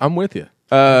 I'm with you.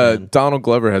 Donald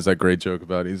Glover has that great joke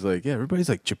about it. He's like, yeah, everybody's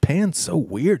like, Japan's so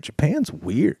weird. Japan's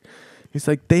weird. He's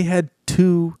like, they had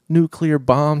 2 nuclear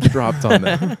bombs dropped on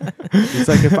them. He's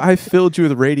like, if I filled you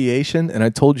with radiation and I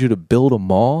told you to build a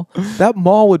mall, that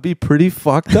mall would be pretty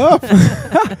fucked up.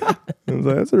 I was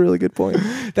like, that's a really good point.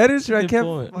 That is true. I Good can't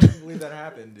point. fucking believe that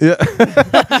happened. Dude. Yeah.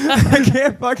 I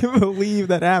can't fucking believe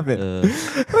that happened.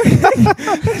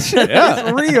 That shit Yeah.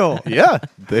 is real. Yeah.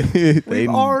 They We've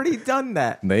already done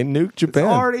that. they nuked It's Japan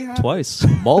already happened. twice.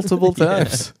 multiple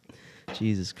times.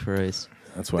 Jesus Christ.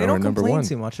 That's why They we're don't number complain 1.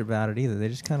 too much about it either. They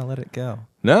just kind of let it go.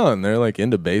 No, and they're like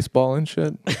into baseball and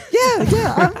shit.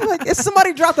 Yeah. I'm like, if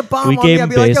somebody dropped a bomb We on gave me, I'd them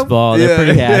be like, yo, baseball. Yeah. They're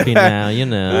pretty happy now, you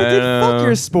know. dude, fuck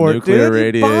your sport, Nuclear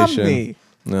dude. You bombed radiation. me.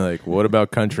 And they're like, what about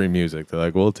country music? They're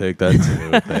like, we'll take that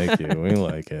too. Thank you. We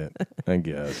like it. I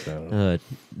guess. I don't know.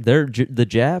 The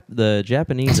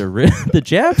Japanese are the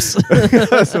Japs.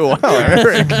 So, wow,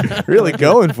 Eric, really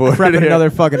going for it. Prepping here. another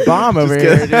fucking bomb over Just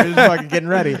here. kidding. Dude. Just fucking getting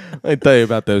ready. Let me tell you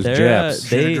about those Japs.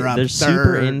 They're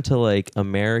super into like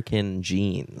American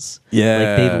jeans. Yeah.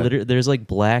 Like they literally there's like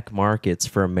black markets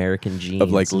for American jeans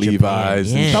Of, like, in Levi's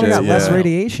Japan. and Yeah. Probably got shit, less yeah.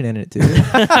 radiation in it, dude.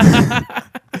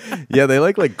 Yeah, they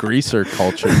like greaser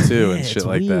culture too and Yeah, shit it's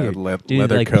like weird. that. Dude,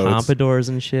 Leather like coats. pompadours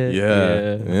and shit.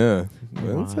 Yeah.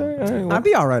 Wow. That's all right. I'd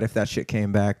be all right if that shit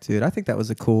came back, dude. I think that was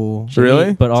a cool.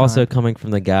 Really? But also Time. coming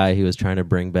from the guy who was trying to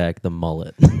bring back the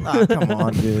mullet. Ah, come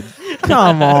on, dude.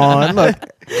 Come on. Look,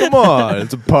 Come on.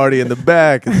 It's a party in the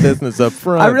back, it's business up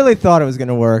front. I really thought it was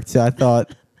gonna work too. I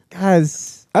thought,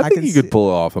 guys, I think can you see- could pull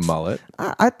off a mullet.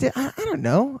 I don't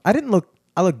know.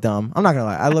 I looked dumb. I'm not gonna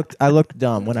lie. I looked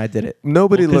dumb when I did it.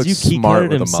 Nobody Because looks he cut smart it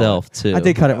with himself a mullet. too. I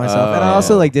did cut it myself, and I Oh.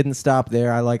 also like didn't stop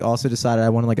there. I like also decided I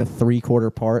wanted like a 3/4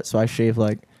 part, so I shaved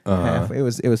like half. It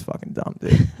was fucking dumb,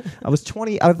 dude. I was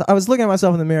 20. I was looking at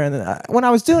myself in the mirror, and then when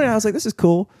I was doing it, I was like, "This is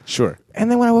cool." Sure. And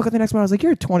then when I woke up the next morning, I was like,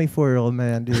 "You're a 24-year-old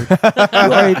man, dude. You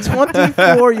are a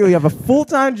 24. You have a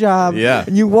full-time job, Yeah.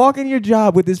 and you walk in your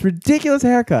job with this ridiculous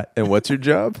haircut." And what's your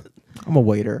job? I'm a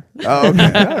waiter. Oh, okay.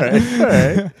 All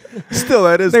right. Still,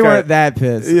 that is They kinda- weren't that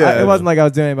pissed. Yeah. It wasn't like I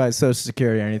was doing anybody's Social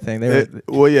Security or anything. They were.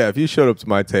 Well, yeah, if you showed up to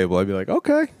my table, I'd be like,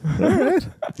 okay, all right.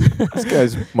 This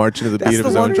guy's marching to the That's beat of the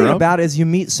his own one thing drum. about it is you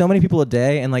meet so many people a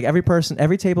day, and like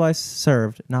every table I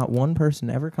served, not one person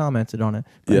ever commented on it.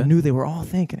 But Yeah. I knew they were all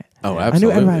thinking it. Oh, I absolutely.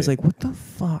 knew everybody was like, "What the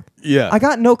fuck?" yeah. I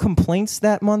got no complaints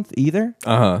that month either.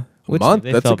 Which- Month?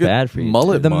 They That's felt a good bad for you,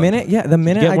 mullet The month. minute get I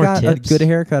more got tips? a good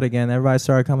haircut again, everybody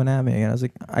started coming at me again. I was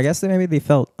like, I guess maybe they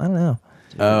felt, I don't know.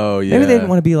 Oh, yeah. Maybe they didn't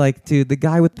want to be like, dude, the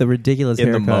guy with the ridiculous In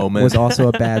the haircut moment. was also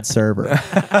a bad server.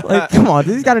 Like, come on,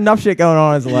 dude, he's got enough shit going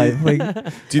on in his life. Like,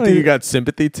 Do you think you got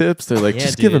sympathy tips? They're like, Yeah,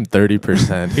 just give him dude.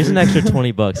 30%. Here's an extra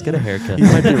 $20. Get a haircut. He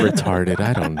might be retarded.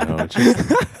 I don't know.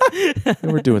 Just,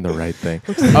 we're doing the right thing.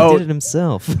 He did it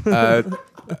himself.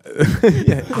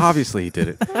 Yeah, obviously he did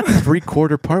it.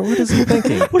 3/4 part. What is he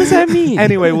thinking? What does that mean?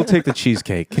 Anyway, we'll take the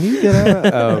cheesecake. Can you get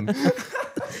out?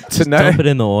 Tonight. Dump it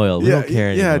in the oil. We don't care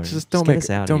anymore. Yeah, just don't get make us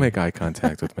out of don't here. make eye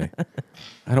contact with me.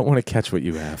 I don't want to catch what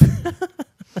you have.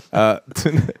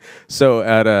 So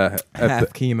at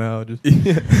half chemo.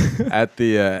 Just. at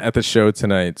the show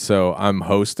tonight. So I'm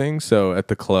hosting. So at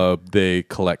the club, they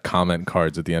collect comment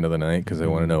cards at the end of the night because they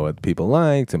want to know what people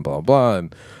liked and blah blah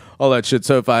and all that shit.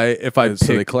 So if I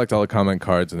so they collect all the comment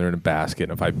cards and they're in a basket.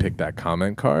 And if I pick that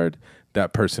comment card,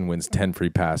 that person wins 10 free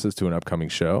passes to an upcoming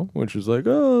show, which is like,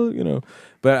 oh, you know.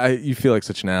 But you feel like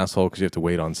such an asshole because you have to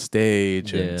wait on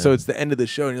stage. And Yeah. so it's the end of the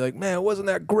show, and you're like, man, wasn't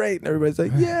that great? And everybody's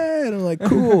like, yeah. And I'm like,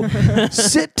 cool.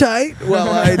 Sit tight while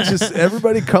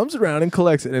everybody comes around and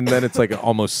collects it. And then it's like an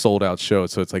almost sold out show.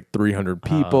 So it's like 300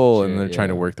 people, and shit, they're trying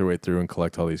to yeah. work their way through and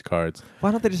collect all these cards. Why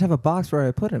don't they just have a box where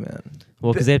I put him in?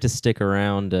 Well, because they have to stick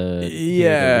around. Hear the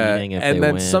Yeah, reading if and they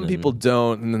then win, some and- people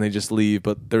don't, and then they just leave.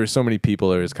 But there are so many people,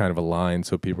 there is kind of a line,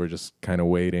 so people are just kind of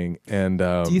waiting. And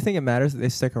Do you think it matters that they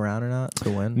stick around or not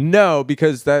to win? no,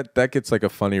 because that gets like a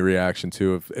funny reaction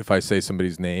too. If I say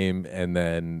somebody's name and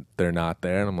then they're not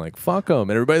there, and I'm like, fuck them,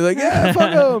 and everybody's like, yeah,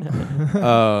 fuck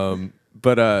them.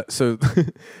 So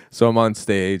so I'm on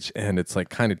stage, and it's like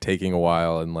kind of taking a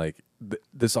while, and like.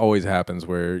 This always happens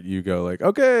where you go like,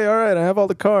 okay, all right, I have all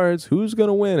the cards. Who's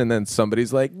gonna win? And then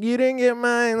somebody's like, you didn't get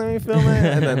mine. Let me fill mine.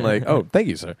 And then like, oh, thank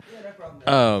you, sir.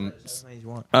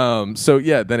 So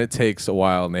yeah, then it takes a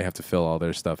while, and they have to fill all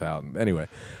their stuff out. Anyway,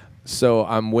 so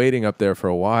I'm waiting up there for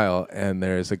a while, and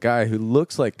there's a guy who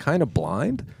looks like kind of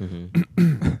blind,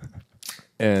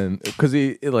 and because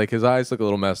his eyes look a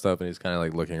little messed up, and he's kind of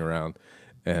like looking around.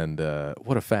 And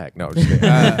what a fact! No, I'm just kidding.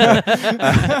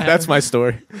 That's my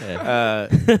story. So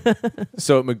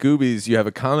at Magoobies, you have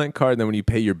a comment card, and then when you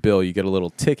pay your bill, you get a little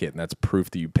ticket, and that's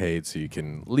proof that you paid, so you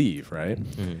can leave, right?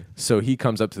 So he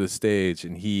comes up to the stage,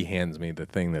 and he hands me the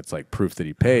thing that's like proof that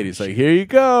he paid. He's like, "Here you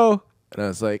go." And I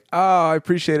was like, "Oh, I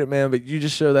appreciate it, man, but you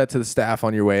just show that to the staff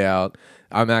on your way out.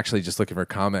 I'm actually just looking for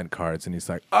comment cards." And he's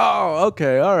like, "Oh,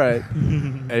 okay, all right."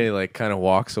 And he like kind of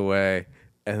walks away.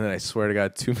 And then I swear to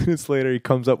God, 2 minutes later, he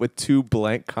comes up with 2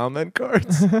 blank comment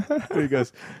cards. And he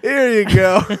goes, "Here you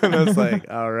go." And I was like,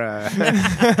 all right.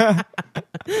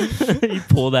 you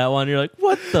pull that one, you're like,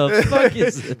 what the fuck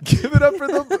is it? Give it up for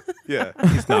the... Yeah,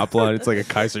 he's not blind. It's like a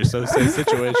Kaiser Sose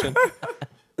situation.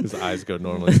 His eyes go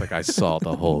normal. It's like, I saw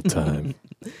the whole time.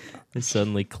 They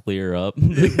suddenly clear up.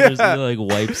 Just like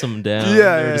wipes them down. Yeah,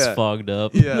 They're yeah, just yeah. fogged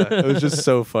up. Yeah, it was just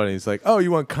so funny. He's like, "Oh,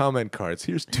 you want comment cards?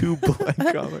 Here's 2 blank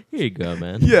comments." Here you go,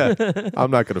 man. Yeah,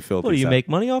 I'm not going to fill What, do these you out. make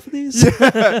money off of these?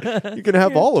 You can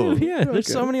have all of them. Yeah, there's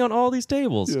so Okay. many on all these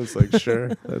tables. Yeah, it's like, sure,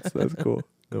 that's cool.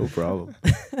 No problem.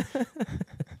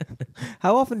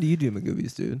 How often do you do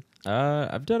Magoobies, dude?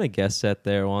 I've done a guest set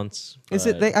there once. Is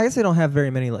it? I guess they don't have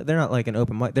very many. They're not like an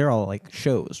open mic. They're all like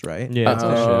shows, right? Yeah, it's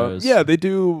all shows. Yeah, they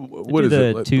do. They What do is the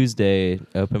it? Like- Tuesday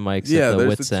open mics Yeah, at the there's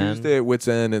Wits the End. Tuesday at Wits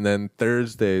End, and then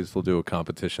Thursdays they'll do a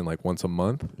competition like once a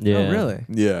month. Yeah. Oh, really?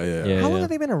 Yeah. Yeah. How long have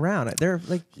they been around? They're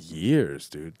like, Years,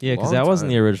 dude. Yeah, because Long that wasn't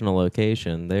the time. original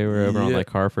location. They were over on Yeah. like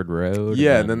Harford Road.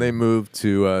 Yeah, and then they moved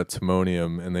to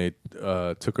Timonium, and they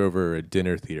took over a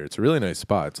dinner theater. It's a really nice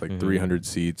spot. It's like 300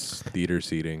 seats, theater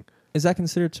seating. is that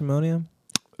considered Timonium?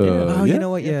 Yeah. Oh, yeah. you know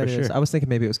what? Yeah, Yeah, for it is. sure. I was thinking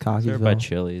maybe it was They're by Cockeysville.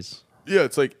 Chili's. Yeah,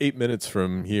 it's like 8 minutes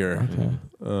from here,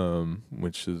 Okay.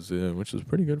 which is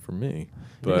pretty good for me.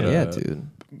 But yeah, dude.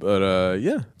 But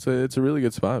yeah, it's a really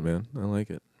good spot, man. I like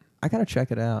it. I gotta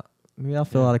check it out. Maybe I'll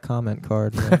fill out a comment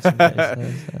card.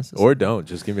 Or Or don't.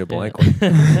 Just give me a blank one.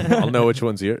 I'll know which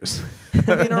one's yours.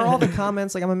 I mean, are all the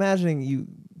comments like? I'm imagining you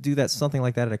do that something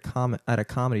like that at a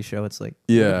comedy show. It's like,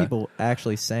 what are people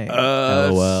actually saying?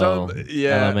 LOL.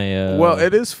 Yeah. LMAO. Well,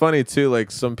 it is funny too.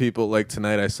 Like some people, like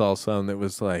tonight, I saw some that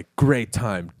was like, "Great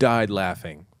time, died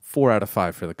laughing." 4 out of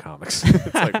 5 for the comics.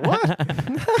 It's like,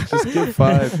 what? Just give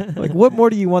 5. Like, what more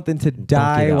do you want than to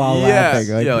die it up. while Yeah,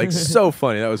 laughing? yeah, like so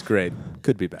funny. That was great.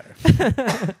 Could be better.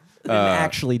 didn't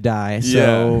actually die.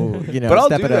 So yeah. But I'll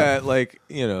step do it up. that. Like,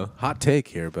 hot take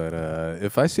here, but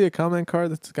if I see a comment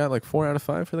card that's got like 4 out of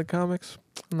 5 for the comics,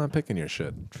 I'm not picking your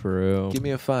shit. True. Give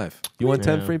me a 5. You want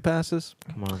 10 Yeah. free passes?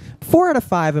 Come on. 4 out of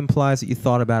 5 implies that you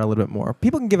thought about it a little bit more.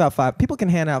 People can give out 5. People can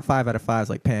hand out 5 out of 5s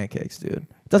like pancakes, dude.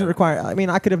 It doesn't require. I mean,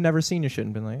 I could have never seen your shit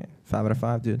and been like, 5 out of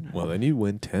 5, dude. Well, then you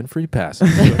win 10 free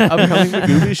passes to an upcoming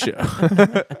Magooby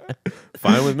show.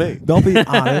 Fine with me. Don't be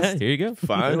honest. Here you go.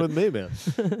 Fine with me, man.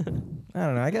 I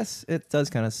don't know. I guess it does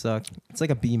kind of suck. It's like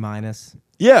a B minus.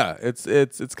 Yeah, it's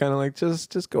kind of like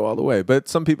just go all the way. But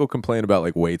some people complain about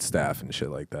like wait staff and shit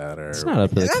like that. Or It's not up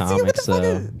to the That's- what the comics fuck though.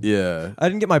 is- yeah. I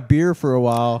didn't get my beer for a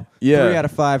while. Yeah. 3 out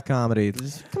of 5 comedy.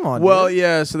 Come on. Well, dude.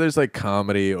 yeah. So there's like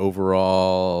comedy,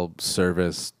 overall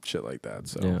service, shit like that.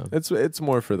 So Yeah. it's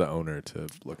more for the owner to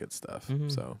look at stuff.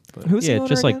 Mhm. So but, Who's the Yeah, owner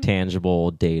just like again? tangible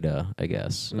data, I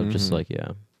guess. Of just Mhm. like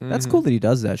That's Mhm. cool that he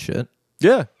does that shit.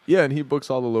 Yeah, yeah, and he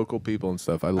books all the local people and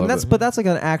stuff. I love it. But that's like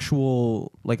an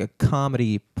actual like a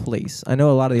comedy place. I know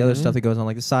a lot of the other Mhm. stuff that goes on.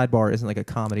 Like the Sidebar isn't like a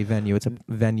comedy venue. It's a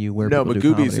venue where No, people but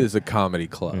do Goobies comedy. is a comedy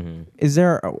club,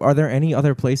 Are there any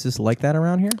other places like that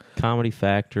around here? Comedy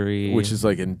Factory, which is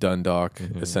like in Dundalk,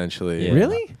 Mhm. essentially. Yeah.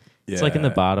 Really? it's like in the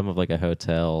Yeah. bottom of like a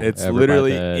hotel. It's over by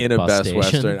literally the in a bus Best station.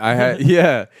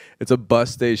 Western. It's a bus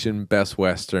station Best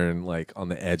Western, like on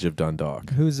the edge of Dundalk.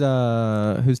 Who's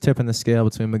tipping the scale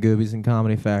between Magoobies and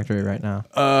Comedy Factory right now?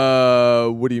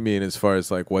 What do you mean as far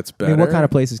as like what's I better? mean, what kind of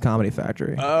place is Comedy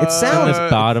Factory? It It's in sounds. the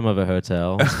bottom of a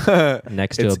hotel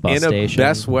next to it's a bus in station. a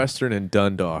Best Western in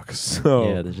Dundalk. So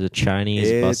Yeah, there's a Chinese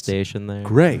bus It's station there.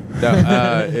 great.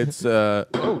 No, it's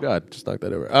oh god, just knock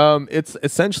that over. It's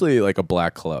essentially like a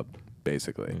black club,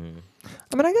 basically. Mhm.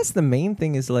 I mean, I guess the main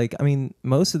thing is like, I mean,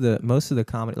 most of the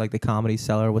comedy, like the Comedy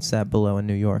Cellar, what's that below in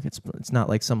New York? It's not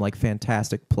like some like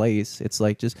fantastic place. It's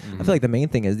like just I feel like the main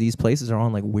thing is these places are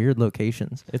on like weird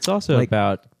locations. It's also Like-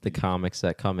 about the comics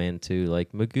that come into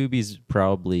like Magoobies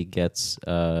probably gets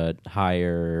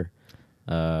higher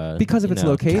Because of its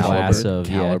location. class Caliber. of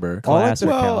Caliber. All like class the- or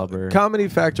Well, caliber. Comedy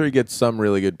Factory gets some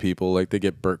really good people, like they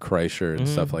get Burt Kreischer and Mhm.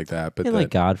 stuff like that. But and like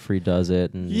Godfrey does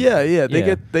it. And yeah, they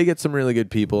Yeah. get some really good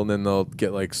people, and then they'll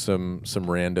get like some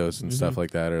randos and stuff Mhm.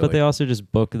 like that. Or But like, they also just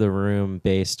book the room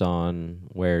based on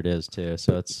where it is too.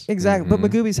 So it's Exactly, Mhm.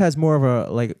 but Magoobies has more of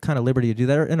a like kind of liberty to do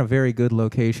that. They're in a very good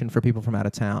location for people from out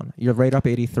of town. You're right up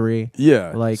 83.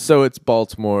 yeah, like- so it's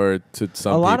Baltimore to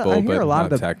some A lot people, of, I hear but a lot not of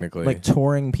the technically. like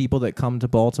touring people that come to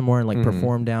Baltimore and like Mhm.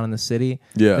 perform down in the city.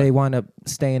 yeah, They wind up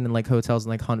staying in like hotels in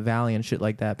like Hunt Valley and shit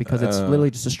like that because it's literally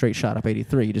just a straight shot up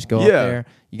 83. You just go up Yeah. there,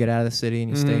 you get out of the city,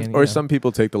 and you stay in. or some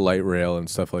people take the light rail and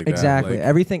stuff like Exactly.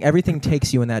 that. Like, Everything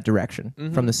takes you in that direction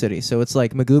from Mhm. the city. So it's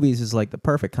like Magoobies is like the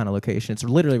perfect kind of location. It's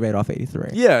literally right off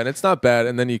 83. yeah, and it's not bad.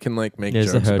 And then you can like make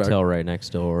there's the jokes about hotel right next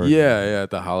door. yeah, at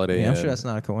the Holiday Yeah, I'm Inn. sure that's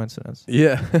not a coincidence.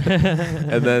 Yeah,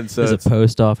 and then so There's a it's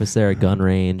post office there, a gun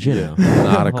range. You Yeah. know,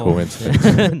 Not a Oh.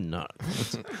 coincidence. Not.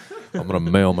 I'm gonna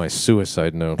mail my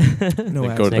suicide note. No,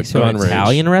 Go to the Next to gun an range.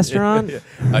 Italian restaurant. A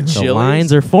The Chili's?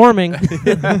 lines are forming.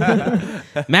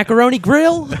 Macaroni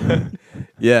Grill.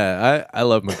 Yeah, I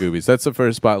love Magoobies. That's the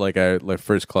first spot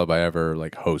first club I ever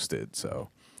like hosted. So,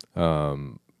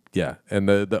 yeah, and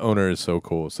the owner is so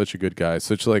cool, such a good guy,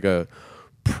 such like a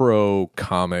pro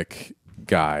comic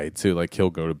guy too. Like he'll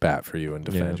go to bat for you and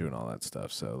defend Yeah. you and all that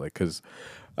stuff. So like, because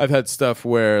I've had stuff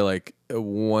where like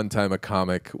one time a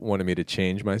comic wanted me to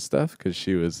change my stuff because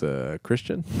she was a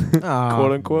Christian, Aw.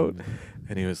 quote unquote.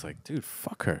 And he was like, dude,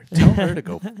 fuck her. Tell her to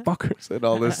go fuck her. And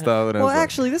all this stuff. And I Well, was like,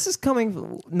 actually, this is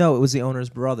coming. No, it was the owner's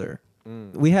brother.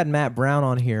 We had Matt Brown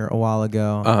on here a while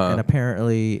ago, Uh-huh. and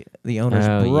apparently the owner's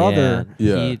Oh, brother,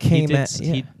 Yeah. He Came did, at-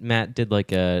 yeah. Matt did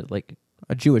like a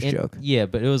a Jewish in- joke. Yeah,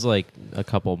 but it was like a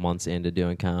couple months into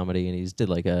doing comedy, and he just did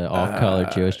like a off-color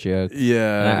Jewish joke.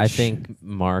 Yeah. And I think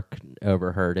Mark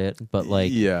overheard it, but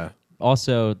like yeah.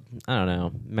 also, I don't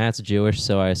know. Matt's Jewish,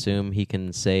 so I assume he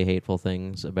can say hateful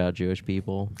things about Jewish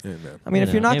people. Yeah, man. I mean, You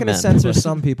if you're know, not going to amen. censor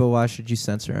some people, why should you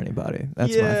censor anybody?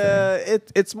 That's my thing.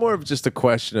 it's more of just a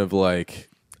question of like,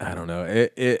 I don't know.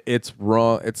 It's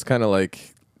wrong. It's kind of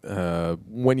like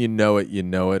when you know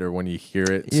it, or when you hear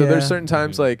it. So there's Yeah. certain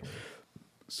times like.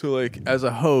 So, like, as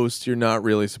a host, you're not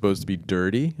really supposed to be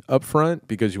dirty up front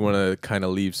because you want to kind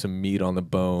of leave some meat on the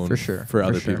bone For sure, for for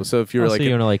other sure. people. So, if you're Also, like,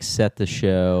 you want to like set the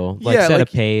show, like set a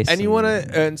pace, and you want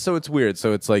to, and so it's weird.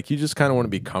 So it's like you just kind of want to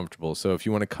be comfortable. So if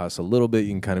you want to cuss a little bit, you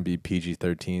can kind of be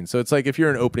PG-13. So it's like if you're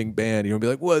an opening band, you want to be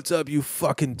like, "What's up, you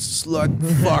fucking slut,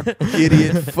 fuck,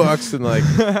 idiot, fucks," and like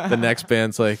the next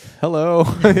band's like, "Hello,"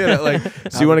 you know, like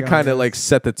so you want to kind of like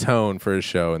set the tone for a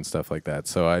show and stuff like that.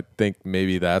 So I think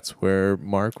maybe that's where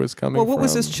Mark was coming Well, from. what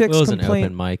was this It chick's was an complaint?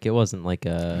 open mic. It wasn't like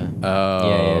a.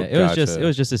 Oh, yeah. gotcha. It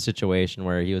was just a situation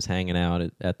where he was hanging out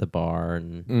at the bar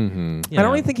and. Mm-hmm. you I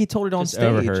don't know, even think he told it on just stage.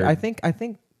 overheard. I think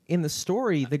in the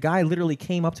story, the guy literally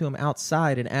came up to him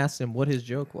outside and asked him what his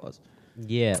joke was.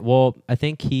 Yeah, well, I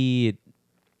think he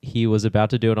was about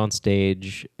to do it on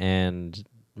stage, and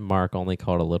Mark only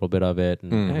caught a little bit of it.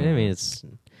 And I mean, it's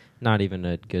not even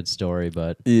a good story,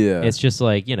 but Yeah. it's just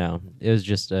like it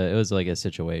was like a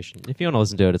situation. If you want to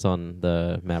listen to it, it's on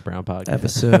the Matt Brown podcast.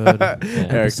 Episode.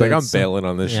 Eric's like, I'm episode- bailing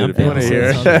on this Yeah, shit I'm if you want to bailing.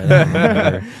 hear. Sounds good.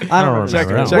 I don't remember. I don't Check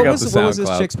remember. it- check what out was, the what was this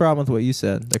SoundCloud. chick's problem with what you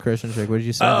said? The Christian chick. What did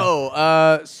you say?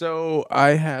 So I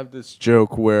have this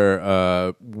joke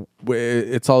where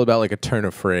it's all about like a turn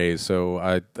of phrase. So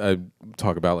I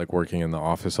talk about like working in the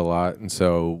office a lot, and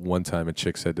so one time a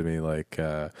chick said to me like.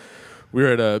 We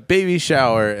were at a baby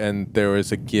shower and there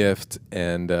was a gift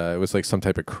and it was like some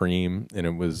type of cream and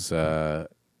it was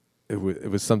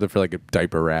it was something for like a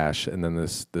diaper rash, and then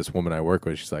this woman I work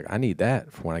with, she's like, I need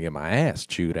that for when I get my ass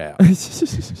chewed out.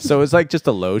 So it's like just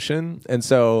a lotion, and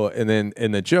then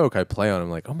in the joke I play on, I'm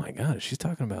like, oh my god, she's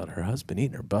talking about her husband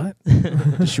eating her butt.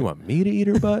 Does she want me to eat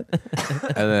her butt?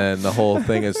 And then the whole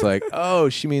thing is like, oh,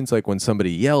 she means like when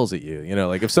somebody yells at you,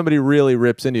 like if somebody really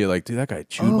rips into you, like, dude, that guy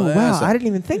chewed Oh my wow! ass. I didn't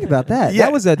even think about that. Yeah.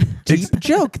 That was a deep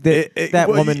joke that that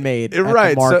well, woman made at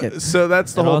right. the market. So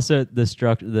that's the And whole. also,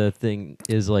 the thing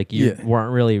is like you Yeah.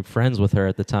 weren't really friends with her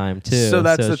at the time too. So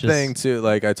that's the it's just- thing too.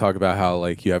 Like I talk about how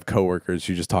like you have coworkers,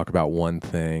 you just talk about one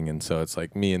thing, and so it's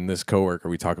like me and this coworker,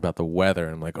 we talk about the weather,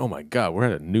 and I'm like, oh my god, we're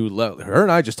at a new level. Her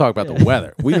and I just talk about the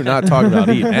weather. We do not talk about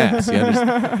eating ass. You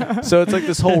understand? So it's like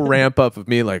this whole ramp up of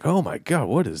me like, oh my god,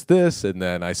 what is this? And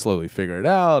then I slowly figure it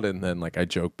out, and then like I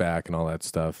joke back and all that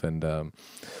stuff, and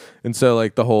so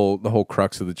like the whole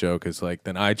crux of the joke is like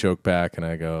then I joke back and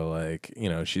I go like,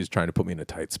 she's trying to put me in a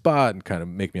tight spot and kind of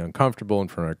make me uncomfortable in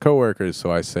front of her coworkers.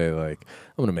 So I say like,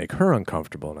 I'm gonna make her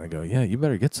uncomfortable, and I go, yeah, you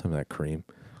better get some of that cream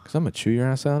because I'm gonna chew your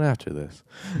ass out after this.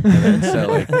 And then, so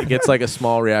like it gets like a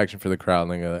small reaction for the crowd,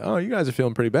 and they go like, oh, you guys are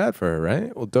feeling pretty bad for her,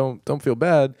 right? Well, don't feel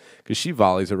bad, because she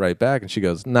volleys it right back and she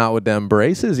goes, not with them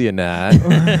braces, you not.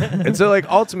 And so like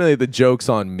ultimately the joke's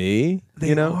on me.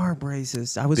 They are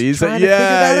braces. I was These trying are- to figure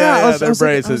that yeah, out. yeah, I was they're like,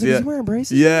 braces, is yeah. he wearing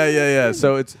braces? Yeah.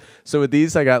 So with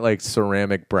these, I got like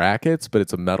ceramic brackets, but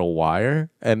it's a metal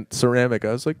wire and ceramic.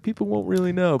 I was like, people won't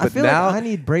really know. I But feel now, like I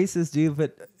need braces, dude.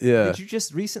 But yeah. did you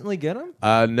just recently get them?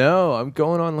 No, I'm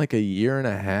going on like a year and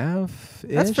a half.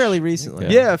 That's fairly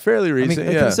recently. Yeah, fairly I mean,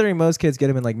 recent. yeah. considering most kids get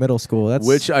them in like middle school, that's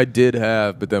Which I did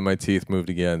have, but then my teeth moved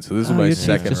again. So this is my your teeth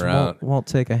second just round. won't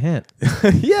take a hint.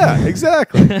 Yeah,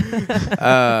 exactly.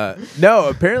 No,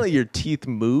 apparently your teeth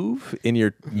move in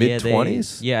your mid they-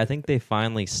 20s. Yeah, I think they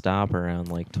finally stop around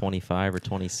like 25 or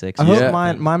 26. I or hope Yeah.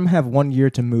 something. mine have 1 year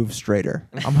to move straighter.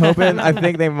 I'm hoping. I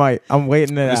think they might. I'm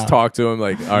waiting it Just out. talk to him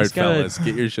like, all right, Just gotta- fellas,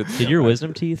 get your shit. Did your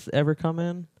wisdom teeth ever come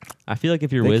in? I feel like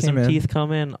if your They wisdom came in. teeth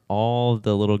come in, all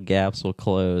the little gaps will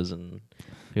close, and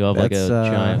you'll have like That's, a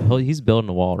giant. He's building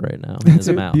a wall right now in It's his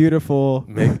a mouth. beautiful.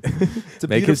 Make, It's a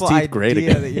make his beautiful teeth great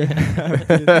idea again.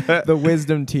 that you- the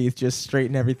wisdom teeth just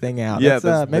straighten everything out. Yeah,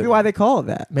 That's, maybe why they call it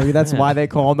that. Maybe that's why they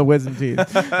call them the wisdom teeth.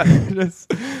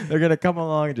 They're gonna come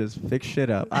along and just fix shit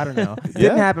up. I don't know. It didn't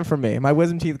Yeah. happen for me. My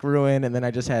wisdom teeth grew in, and then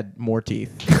I just had more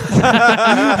teeth.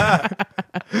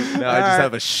 Now I just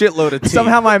have a shitload of teeth.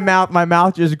 Somehow my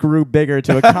mouth just grew bigger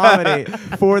to accommodate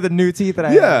for the new teeth that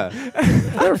I had.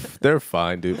 Yeah, they're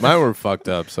fine, dude. Mine were fucked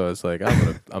up, so it's like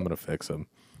I'm gonna fix them.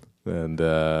 And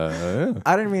yeah.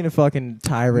 I didn't mean to fucking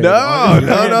tirade. No, on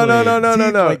no, no, no, no, no, no,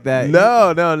 teeth no, like that.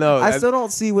 no. I still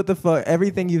don't see what the fuck.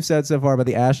 Everything you've said so far about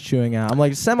the ass chewing out, I'm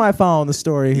like semi-following the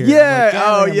story here. Yeah. I'm like,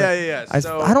 Oh, damn,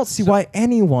 yeah. I don't see why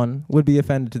anyone would be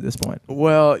offended to this point.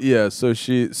 Well, yeah. So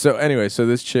anyway, so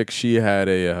this chick, she had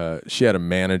a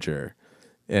manager,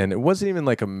 and it wasn't even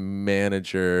like a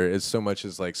manager as so much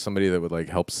as like somebody that would like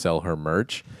help sell her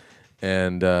merch,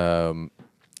 and we're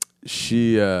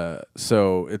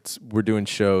doing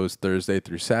shows Thursday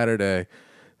through Saturday.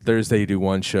 Thursday you do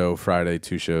one show, Friday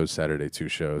 2 shows, Saturday 2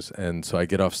 shows, and so I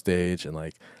get off stage and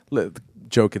like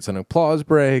joke gets an applause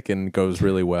break and goes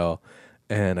really well.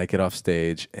 And I get off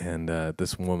stage, and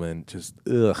this woman just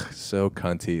so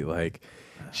cunty. Like,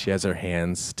 she has her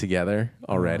hands together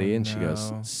already, and she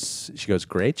goes,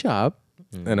 great job.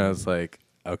 And I was like,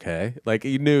 okay, like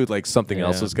you knew like something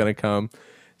else was gonna come.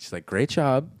 She's like, great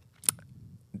job.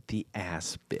 The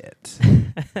ass bit.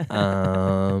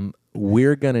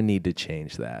 We're gonna need to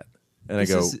change that. And I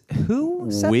go,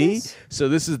 who said we? this? So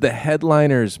this is the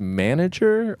headliner's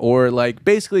manager, or like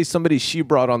basically somebody she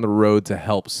brought on the road to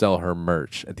help sell her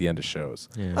merch at the end of shows.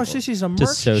 Yeah. Oh, she's a merch To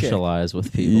chick. socialize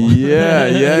with people. Yeah,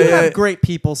 You yeah. have great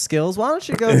people skills. Why don't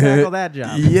you go tackle that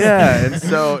job? Yeah, and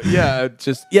so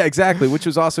exactly, which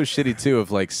was also shitty too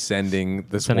of like sending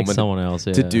this Sending woman someone else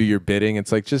to do your bidding.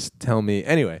 It's like, just tell me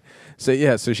anyway. So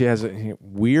she has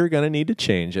we're gonna need to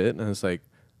change it, and I was like,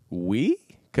 we?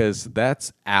 Because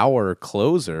that's our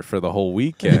closer for the whole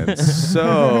weekend. So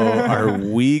are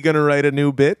we gonna write a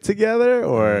new bit together,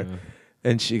 or?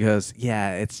 And she goes,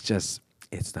 yeah, it's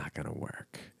not gonna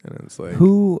work. And it's like,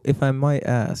 Who, if I might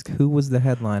ask, who was the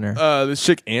headliner? this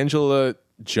chick Angela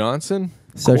Johnson.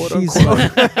 So quote, she's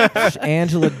unquote.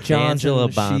 Angela Johnson. Angela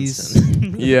She's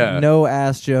Bonson. Yeah. no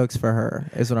ass jokes for her,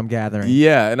 is what I'm gathering.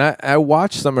 Yeah, and I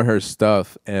watched some of her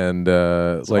stuff, and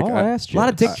like all ass A lot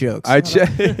of jokes. dick jokes.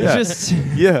 yeah. Just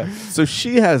Yeah. So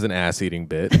she has an ass eating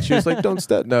bit. And she was like, don't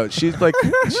step. No, she's like,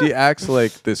 she acts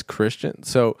like this Christian.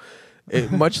 So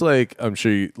much like, I'm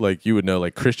sure you would know,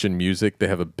 like Christian music, they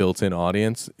have a built-in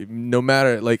audience. No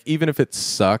matter, like, even if it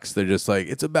sucks, they're just like,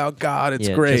 it's about God. It's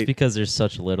great. Just because there's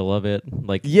such little of it.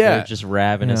 Like, Yeah. they're just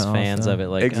ravenous Yeah, fans also. of it.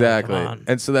 Like, Exactly. Oh, come on.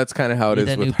 And so that's kind of how it Do is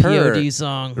that with new her. POD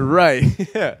song. Right.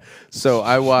 Yeah. So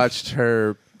I watched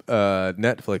her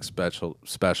Netflix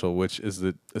special, which is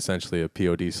essentially a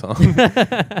POD song.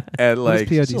 And What like, does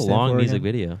POD It's a stand long for music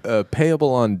again? video.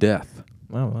 Payable on Death.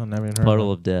 Oh, well, never even heard Puddle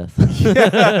of of Death. it.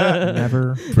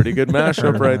 Never. Pretty good mashup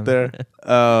Heard right of there.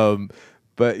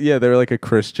 But yeah, they're like a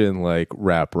Christian like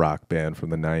rap rock band from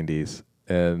the 90s.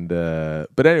 And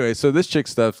but anyway, so this chick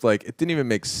stuff, like, it didn't even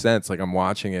make sense. Like, I'm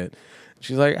watching it.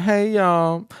 She's like, hey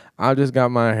y'all, I just got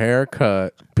my hair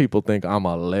cut. People think I'm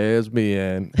a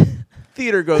lesbian.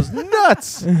 Theater goes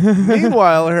nuts.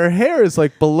 Meanwhile, her hair is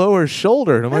like below her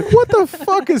shoulder. And I'm like, what the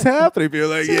fuck is happening?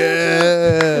 People are like,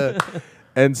 yeah.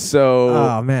 And so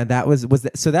Oh man, that was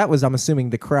that. So that was, I'm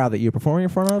assuming, the crowd that you were performing in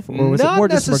front of, or was not it more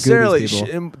just more necessarily. Goonies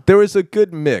people? There was a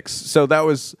good mix. So that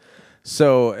was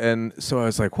so I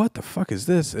was like, what the fuck is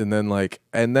this? And then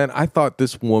I thought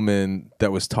this woman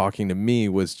that was talking to me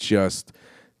was just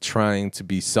trying to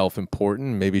be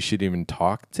self-important. Maybe she didn't even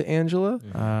talk to Angela.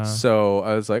 So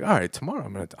I was like, all right, tomorrow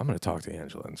I'm gonna talk to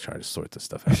Angela and try to sort this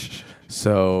stuff out.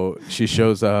 So she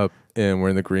shows up, and we're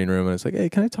in the green room, and it's like, hey,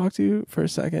 can I talk to you for a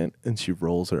second? And she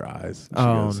rolls her eyes. And she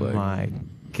Oh goes like, my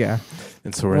god!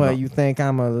 and so we're What, in you think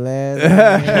I'm a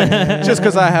lesbian? just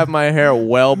because I have my hair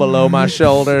well below my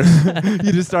shoulders.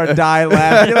 You just start dying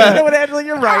laughing. You're like, you know what, Angela?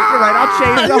 You're right. I'll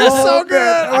change the You're whole so bit. good.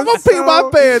 That I'm was gonna pee my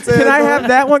pants, Can I Angela. have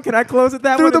that one? Can I close it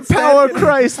that Through one the instead? power of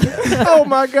Christ. Oh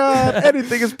my God.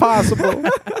 Anything is possible.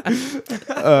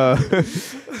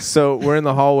 So we're in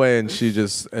the hallway, and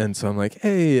so I'm like,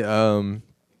 hey,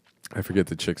 I forget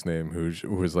the chick's name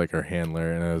who was like her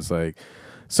handler, and I was like,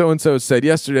 so and so said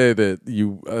yesterday that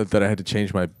that I had to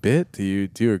change my bit. Do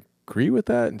you agree with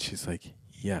that? And she's like,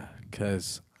 yeah,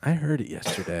 because I heard it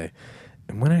yesterday,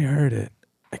 and when I heard it,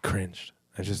 I cringed.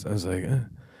 I was like,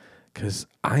 because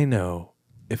I know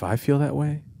if I feel that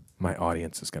way, my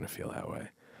audience is gonna feel that way.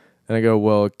 And I go,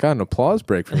 well, it got an applause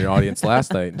break from your audience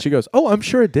last night. And she goes, oh, I'm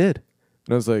sure it did.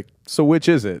 And I was like, so which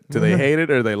is it? Do they hate it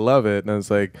or they love it? And I was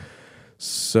like,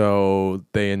 so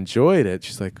they enjoyed it.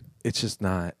 She's like, it's just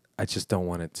not, I just don't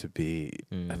want it to be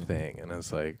a thing. And I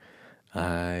was like,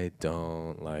 I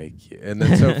don't like you. And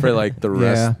then so for like the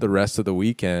rest of the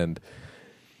weekend,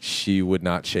 she would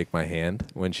not shake my hand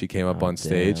when she came up on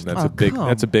stage. damn. And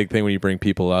that's a big thing when you bring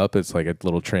people up. It's like a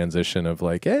little transition of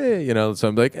like, hey, so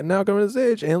I'm like, and now coming to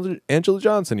the stage, Angela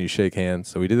Johnson, you shake hands.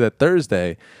 So we did that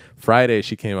Thursday. Friday,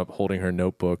 she came up holding her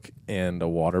notebook and a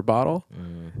water bottle.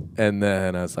 And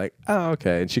then I was like, oh,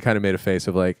 okay. And she kind of made a face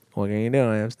of like, what are you doing?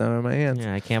 I have stuff in my hands.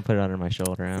 Yeah, I can't put it under my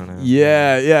shoulder. I don't know.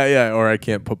 Yeah. Or I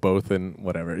can't put both in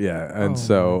whatever. Yeah. And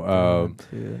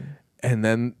and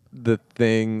then the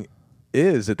thing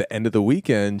is, at the end of the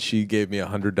weekend, she gave me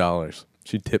 $100.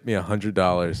 She tipped me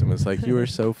 $100 and was like, you were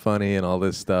so funny and all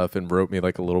this stuff, and wrote me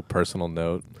like a little personal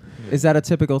note. Is that a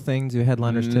typical thing? Do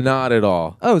headliners typically? Not at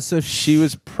all. Oh, so She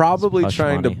was probably Hush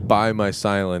trying money. to buy my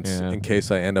silence Yeah. in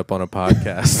case I end up on a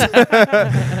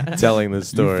podcast telling the you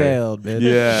story. failed, bitch.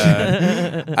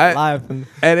 Yeah. I, Live.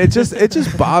 and it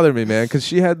just bothered me, man, because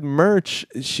she had merch.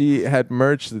 She had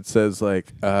merch that says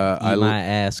like, Eat my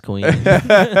ass, queen.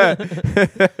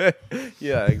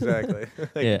 yeah, exactly.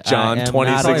 Like Yeah, John I am not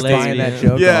a 2016. buying that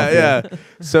lesbian. joke. Yeah, off, yeah.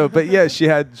 So, but yeah, she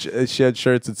had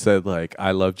shirts that said like,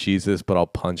 "I love Jesus, but I'll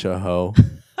punch a hoe."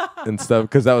 And stuff,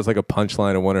 because that was like a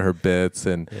punchline of one of her bits.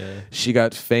 And Yeah. she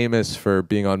got famous for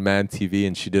being on Mad TV,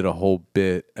 and she did a whole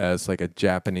bit as like a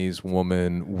Japanese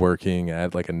woman working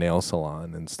at like a nail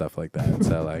salon and stuff like that.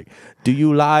 So like, do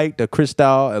you like the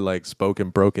crystal? And like spoke in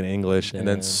broken English, and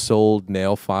then Damn. sold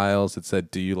nail files that said,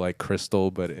 "Do you like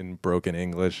crystal?" but in broken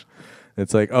English.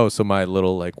 It's like, oh, so my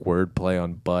little like wordplay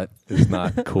on butt is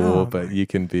not cool, Oh, but my- you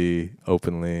can be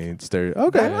openly stereo.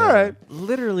 Okay, Yeah. all right.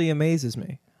 Literally amazes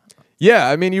me. Yeah,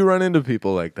 I mean, you run into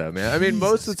people like that, man. I mean,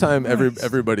 most of the time, Christ.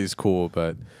 everybody's cool,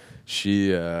 but she,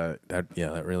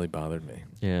 that really bothered me.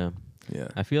 Yeah. Yeah,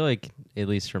 I feel like, at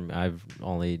least from I've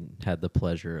only had the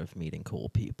pleasure of meeting cool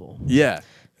people. yeah,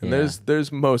 and Yeah.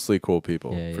 there's mostly cool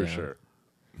people Yeah, for yeah. sure.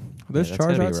 Those Yeah, that's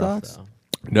gotta be Charizard rough, socks? though.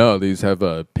 No, these have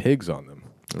pigs on them.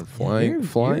 They're flying, You're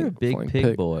flying. a big flying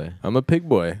pig boy. I'm a pig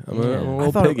boy. I'm a Yeah. little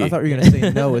I thought piggy. you were going to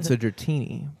say no, it's a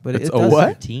Dratini. But It's it a does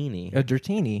what? Teeny. A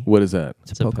Dratini. What is that?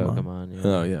 It's a Pokemon. Yeah.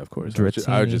 Oh yeah, of course. I was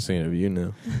Dratini. just saying if you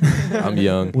knew. I'm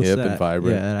young, What's hip, that? and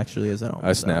vibrant. Yeah, it actually is. I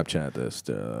Snapchat this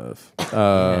stuff.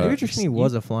 Maybe just- Dratini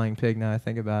was a flying pig now I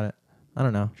think about it. I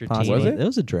don't know. Dratini. Possibly. Was it? It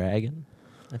was a dragon,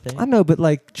 I think. I know, but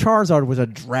like Charizard was a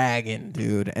dragon,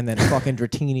 dude. And then fucking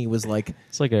Dratini was like,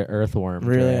 It's like an earthworm.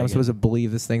 really? dragon. I'm supposed to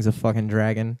believe this thing's a fucking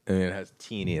dragon? And it has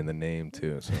teeny in the name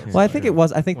too. So it's Well, I like, think it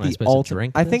was. I think Am I the supposed to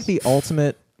drink I think this? the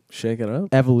ultimate shake it up.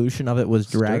 evolution of it was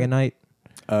Stir it. Dragonite.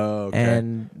 Oh, okay.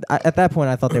 And at that point,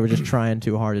 I thought they were just trying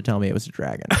too hard to tell me it was a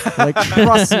dragon. Like,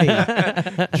 trust me.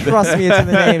 Trust me, it's in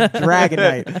the name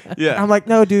Dragonite. yeah, I'm like,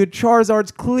 no, dude,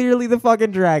 Charizard's clearly the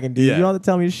fucking dragon, dude. Yeah. You don't have to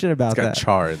tell me shit about it's got that.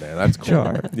 Char in there. That's cool.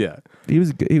 Char. Yeah, He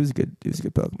was good. He was good. He was a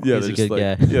good Pokemon. yeah. He's a they're good just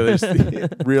like, guy. Yeah, there's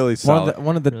really solid.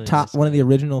 One of the Really top, nice one of guy. the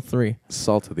original 3.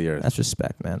 Salt of the earth. That's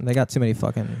respect, man. They got too many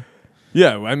fucking.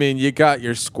 Yeah, I mean, you got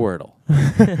your Squirtle.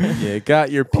 You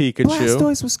got your Pikachu.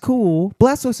 Blastoise was cool.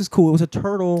 Blastoise is cool. It was a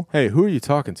turtle. Hey, who are you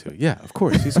talking to? Yeah, of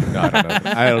course. He's no, I don't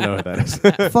know. I don't know who that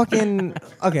is. Fucking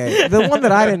okay. The one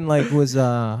that I didn't like was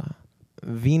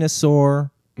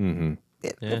Venusaur. Mm-hmm.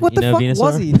 Yeah, What you the know fuck Venusaur?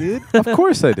 was he, dude? Of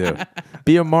course I do.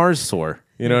 Be a Marsaur.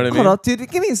 You know what I mean? Hold up, dude.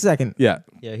 Give me a second. Yeah.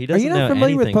 Yeah, he Are doesn't you not know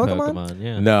familiar with anything Pokemon?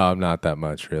 Yeah. No, I'm not that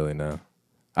much, really. No.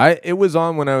 It was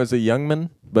on when I was a young man,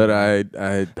 but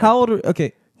I. How old?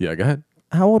 Okay, Yeah, go ahead.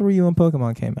 how old were you when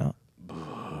Pokemon came out?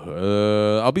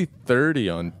 I'll be 30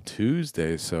 on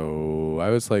Tuesday, so I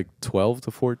was like 12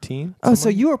 to 14. Oh, so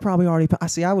you were probably already. I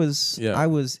see. I was. Yeah. I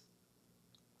was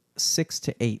 6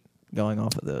 to 8 going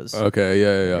off of those. Okay,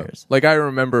 yeah. Years. Like I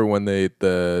remember when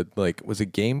was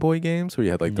it Game Boy games where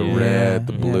you had like the Yeah, red,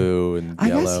 the yeah. blue, and I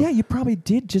yellow? guess yeah. You probably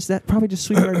did just that. Probably just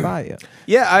sweep right by you.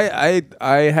 Yeah,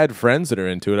 I had friends that are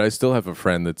into it. I still have a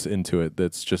friend that's into it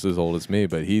that's just as old as me,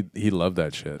 but he loved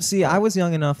that shit. See, I was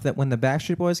young enough that when the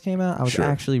Backstreet Boys came out, I was Sure.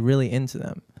 actually really into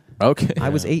them. Okay. I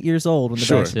was 8 years old when the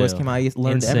Sure. Backstreet Boys Too. came out. I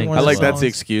learned NSYNC. every one I of like the that's the songs.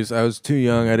 excuse. I was too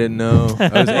young. I didn't know. I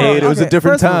was 8. It was a Okay,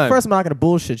 different first of all- time. First, I'm not going to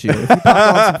bullshit you. If you popped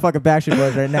on some fucking Backstreet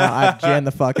Boys right now, I'd jam the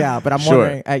fuck out. But I'm Sure.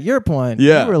 wondering, at your point,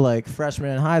 Yeah. you were like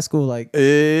freshman in high school, like,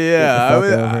 Yeah, fuck I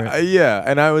was, over it. yeah,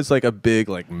 and I was like a big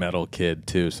like metal kid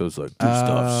too, so it's like this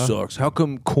stuff sucks. How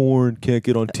come Korn can't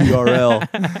get on TRL?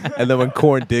 And then when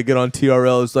Korn did get on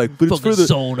TRL, it's like, but it's for Fucking the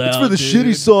sold it's out, for the dude.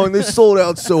 shitty song. They sold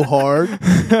out so hard.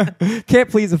 can't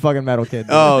please a fucking metal kid.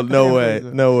 dude. Oh no way,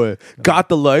 no way. Got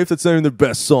the Life. That's not even their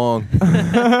best song.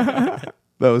 That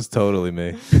was totally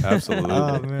me. Absolutely.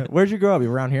 Oh, man. Where'd you grow up? You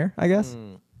were around here, I guess?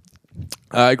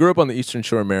 I grew up on the Eastern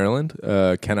Shore of Maryland,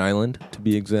 Ken Island to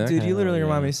be exact. Dude, you literally yeah.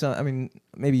 remind me so. I mean,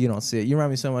 maybe you don't see it. You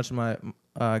remind me so much of my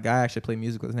guy I actually played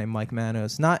music with. His name Mike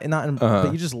Manos. Not, in, Uh-huh.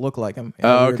 but you just look like him. In Oh,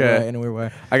 a weird okay. way, in a weird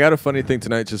way. I got a funny thing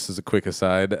tonight, just as a quick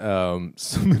aside.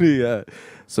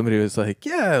 Somebody was like,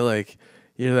 "Yeah, like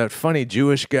you're that funny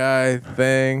Jewish guy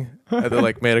thing." And they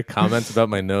like made a comment about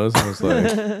my nose. And I was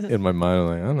like, in my mind, I'm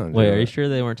like, I'm not. Wait, are you Jewish. sure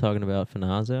they weren't talking about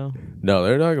Finazzo? No,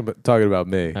 they're talking about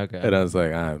me. Okay. And I was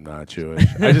like, I'm not Jewish.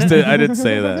 I didn't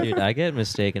say that. Dude, I get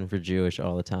mistaken for Jewish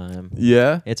all the time.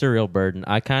 Yeah, It's a real burden.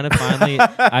 I kind of finally,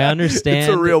 I understand. it's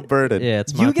a real burden. Yeah,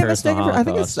 it's my You get personal mistaken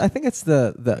for. Holocaust. I think it's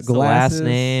the It's the glasses. last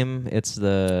name. It's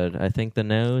I think the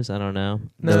nose. I don't know.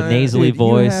 No, The nasally dude, you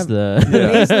voice. have The The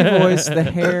Yeah. nasally voice, the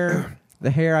hair.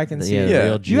 The hair I can see. Yeah, Yeah.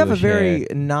 real You have a Jewish very hair.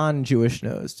 non-Jewish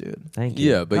nose, dude. Thank you.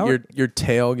 Yeah, but How- your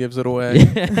tail gives it away.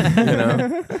 You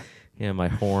know? Yeah, my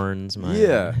horns, my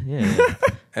Yeah. yeah.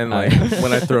 And like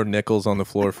when I throw nickels on the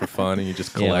floor for fun and you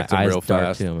just Yeah, collect my them eyes real dart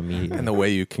fast. to 'em immediately. And the way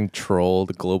you control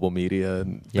the global media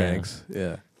and Yeah. banks.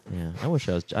 Yeah. Yeah, I wish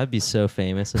I'd be so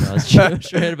famous if I was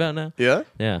Jewish right about now. Yeah?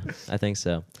 Yeah, I think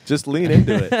so. Just lean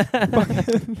into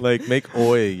it. Like make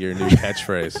oi your new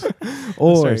catchphrase. I'll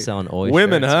Oi. start selling oi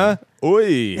Women, shirts. huh?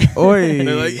 Oi. Oi. And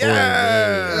they're like,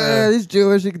 yeah. he's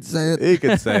Jewish. He can say it. He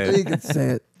could say He it. can say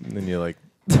it. And then you like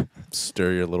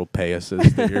stir your little payasses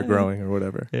that you're growing or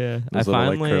whatever. Yeah, Those little,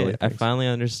 like, curly I things. finally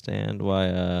understand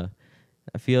why.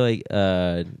 I feel like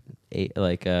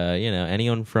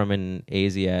anyone from an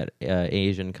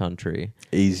Asian country,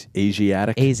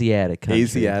 Asiatic. Asiatic country,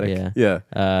 Asiatic. yeah.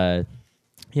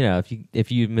 Yeah.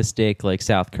 If you mistake like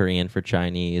South Korean for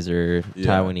Chinese or Yeah.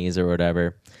 Taiwanese or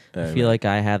whatever, I feel know. like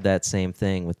I have that same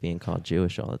thing with being called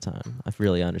Jewish all the time. I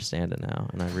really understand it now,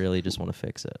 and I really just want to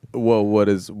fix it. Well, what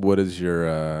is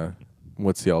your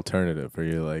what's the alternative? Are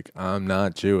you like, I'm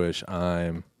not Jewish,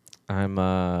 I'm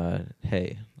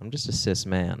Hey, I'm just a cis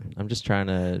man. I'm just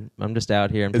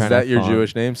out here. I'm Is trying that to your have fun.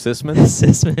 Jewish name? Sisman?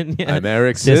 Sisman, yeah. I'm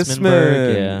Eric Sismanberg,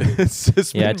 Sisman. yeah.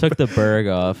 Sisman. Yeah, I took the berg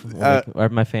off, or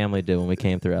my family did when we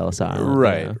came through Ellis Island.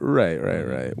 Right, you know.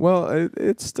 right. Well,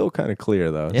 it's still kind of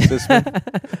clear though. Sisman.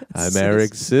 I'm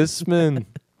Eric Sisman.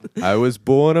 I was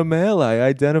born a male. I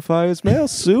identify as male.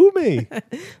 Sue me.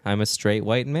 I'm a straight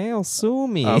white male. Sue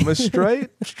me. I'm a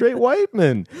straight white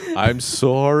man. I'm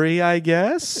sorry, I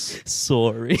guess.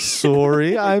 Sorry.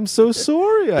 Sorry, I'm so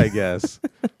sorry, I guess.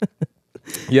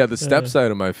 Yeah, the step side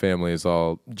of my family is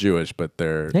all Jewish, but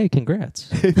they're Hey, congrats.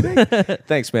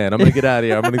 thanks, man. I'm gonna get out of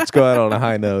here. I'm gonna go out on a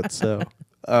high note. So,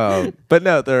 but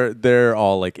no, they're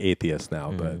all like atheists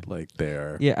now. But like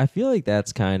they're Yeah, I feel like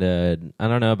that's kind of, I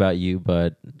don't know about you,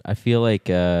 but I feel like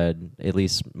at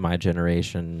least my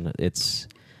generation, it's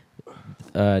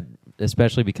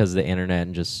especially because of the internet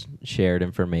and just shared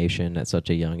information at such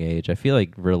a young age. I feel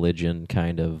like religion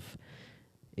kind of,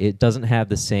 it doesn't have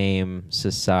the same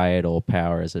societal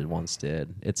power as it once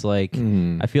did. It's like,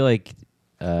 I feel like,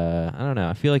 I don't know,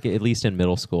 I feel like at least in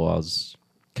middle school I was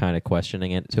kind of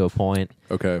questioning it to a point.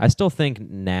 okay. I still think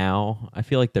now, I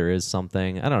feel like there is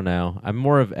something, I don't know, I'm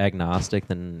more of agnostic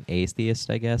than atheist,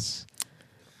 I guess.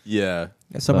 Yeah,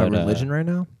 It's talking about But, religion right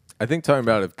now. I think talking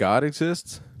about if God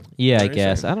exists. Yeah, I What are you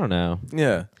guess. saying? I don't know.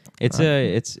 Yeah, It's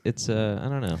I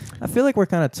don't know. I feel like we're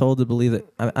kind of told to believe that.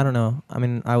 I don't know. I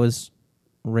mean, I was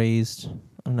raised.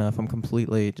 I don't know if I'm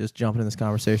completely just jumping in this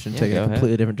conversation, Yeah, taking go a ahead.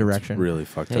 completely different direction. really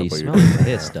fucked Yeah, up you what smell you're doing.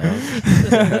 piss,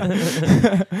 dog.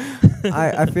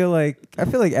 I feel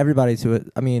like everybody to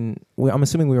it. I mean, I'm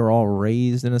assuming we were all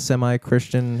raised in a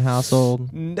semi-Christian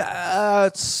household. Nah,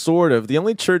 sort of. The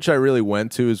only church I really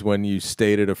went to is when you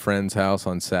stayed at a friend's house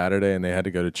on Saturday and they had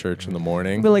to go to church in the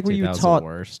morning. But like, were Dude, you that was the taught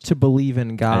worst. to believe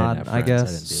in God? have I friends. I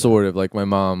guess. didn't do Sort of. Like my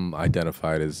mom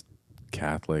identified as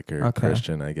Catholic or Okay.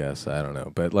 Christian, I guess. I don't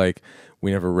know. But like, we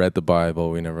never read the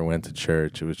Bible. We never went to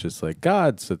church. It was just like,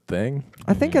 God's a thing.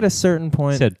 I think at a certain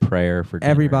point, Said prayer for dinner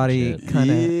and everybody shit.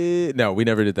 kind of. Yeah, no, we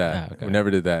never did that. Oh, okay. We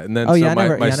never did that. And then Oh, so yeah, I my,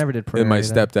 never- my yeah, I s- never did prayer And my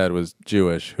either. stepdad was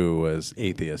Jewish, who was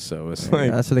atheist. So it was like,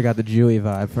 That's where they got the Jewy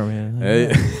vibe from you.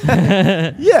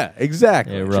 hey- yeah,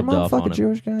 exactly. Yeah, Your rubbed mom off fuck on a him.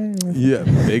 Jewish guy. Yeah,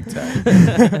 big time,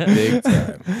 big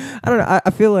time. I don't know.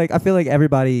 I feel like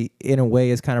everybody in a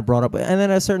way is kind of brought up, and then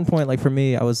at a certain point, like for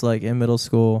me, I was like in middle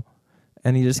school,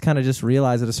 and you just kind of just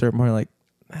realize at a certain point,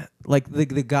 like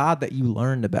the God that you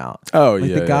learned about, Oh like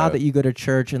yeah, the God yeah. that you go to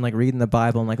church and like reading the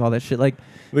Bible and like all that shit, like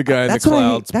The guy in the that's what I hate.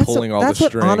 clouds That's pulling all that's the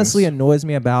what strings. honestly annoys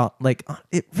me about like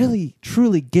it really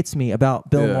truly gets me about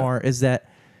Bill Yeah. Maher is that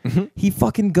he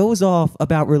fucking goes off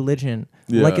about religion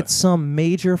like Yeah. it's some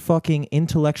major fucking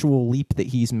intellectual leap that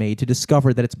he's made to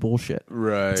discover that it's bullshit.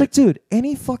 Right. It's like, dude,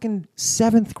 any fucking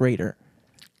 7th grader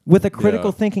with a critical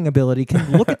Yeah. thinking ability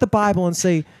can look at the Bible and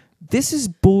say, this is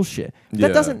bullshit. That Yeah.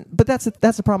 doesn't, but that's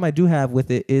the problem I do have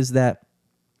with it is that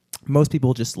most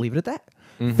people just leave it at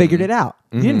that. Figured it out.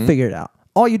 You didn't figure it out.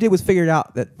 All you did was figure it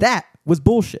out that was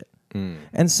bullshit.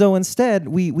 And so instead,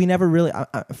 we never really,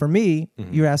 for me,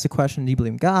 you asked the question, do you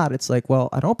believe in God? It's like, well,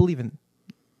 I don't believe in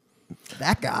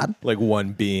that God. like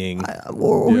one being.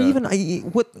 Or Yeah. even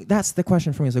what that's the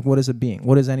question for me is like, what is a being?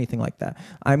 What is anything like that?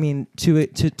 I mean,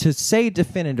 to say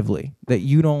definitively that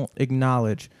you don't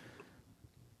acknowledge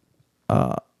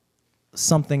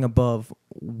something above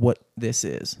what this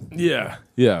is, Yeah.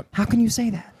 Yeah. how can you say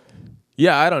that?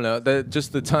 Yeah, I don't know. That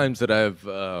just the times that I've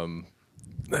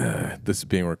this is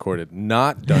being recorded,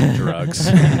 not done drugs,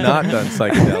 not done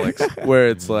psychedelics, where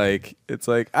it's like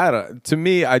I don't. To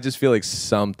me, I just feel like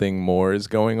something more is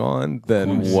going on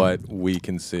than what we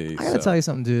can see. I gotta tell you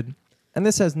something, dude. And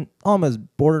this has almost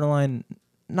borderline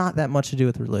not that much to do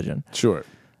with religion. Sure.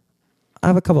 I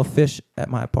have a couple of fish at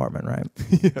my apartment, right?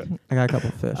 Yeah. I got a couple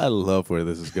of fish. I love where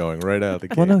this is going right out of the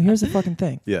gate. Well, no, here's the fucking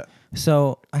thing. Yeah.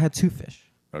 So I had 2 fish.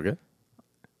 Okay.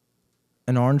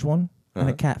 An orange one and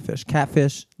a Uh-huh. catfish.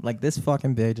 Catfish, like this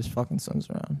fucking big, just fucking swims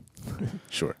around.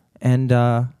 Sure. And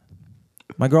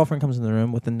my girlfriend comes in the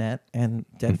room with the net and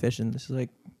dead fish, and she's like,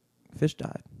 fish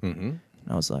died. Mm-hmm. And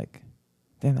I was like,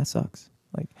 damn, that sucks.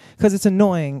 Like, because it's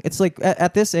annoying. It's like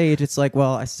at this age, it's like,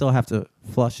 well, I still have to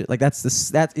flush it. Like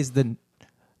that is the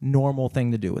normal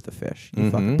thing to do with a fish. You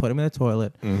fucking put them in the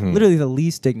toilet. Literally the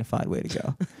least dignified way to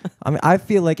go. I mean, I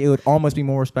feel like it would almost be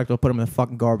more respectful to put them in the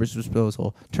fucking garbage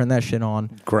disposal, turn that shit on,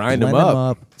 Grind 'em blend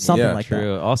up. something Yeah, like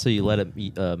True. that. Also, you let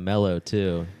it mellow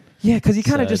too. Yeah, because you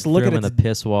kind of So just look threw at 'em in its the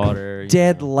piss water.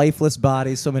 dead, lifeless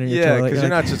bodies swimming in your Yeah, toilet. because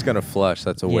you're like, not just gonna flush.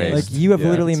 That's a Yeah. waste. like you have Yeah.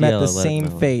 literally It's met yellow, the let it same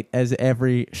mellow. fate as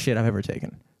every shit I've ever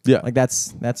taken. Yeah. Like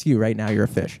that's you right now. You're a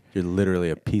fish. You're literally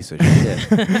a piece of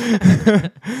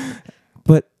shit.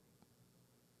 But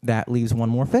that leaves one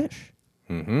more fish.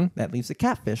 Mm-hmm. That leaves the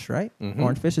catfish, right? Mhm.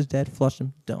 Orange fish is dead. Flush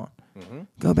him. Done. Mm-hmm.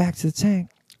 Go back to the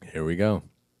tank. Here we go.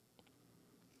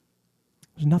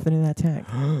 There's nothing in that tank.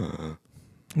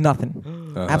 Nothing.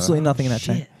 Uh-huh. Absolutely nothing in that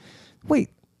tank. Wait.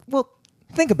 Well,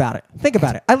 think about it. Think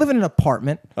about it. I live in an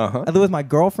apartment. Uh-huh. I live with my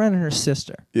girlfriend and her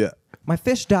sister. Yeah. My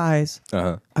fish dies.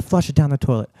 Uh-huh. I flush it down the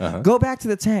toilet. Uh-huh. Go back to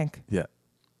the tank. Yeah.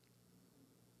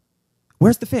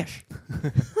 Where's the fish?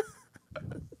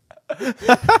 Where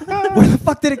the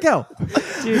fuck did it go?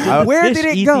 Dude, Where fish did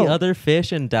it eat go? the other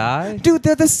fish and die? Dude,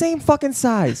 they're the same fucking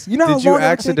size. You know how Did you long it would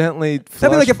take? accidentally That'd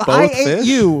flush be like if both I fish? ate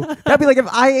you. That'd be like if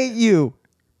I ate you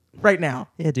right now.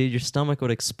 Yeah, dude, your stomach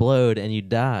would explode and you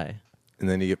die. And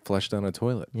then you get flushed down a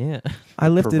toilet. Yeah. I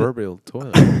lifted. Proverbial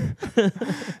toilet.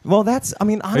 Well, that's. I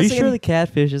mean, Are honestly, you sure the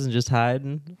catfish isn't just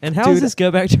hiding? And how does Dude. this go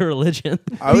back to religion?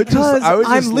 I would Because I would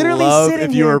I'm just literally love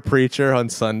sitting if you were here- a preacher on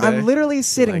Sunday. I'm literally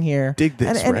sitting Like, here. dig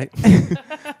this, and- right?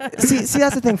 see,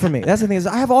 that's the thing for me. That's the thing is,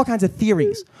 I have all kinds of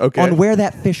theories Okay. on where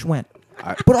that fish went.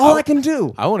 I- But all I can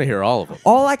do, I want to hear all of them.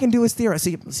 all I can do is theorize.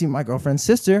 See, my girlfriend's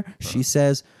sister, she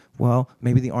says, well,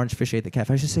 maybe the orange fish ate the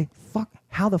catfish. I just say, fuck,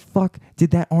 how the fuck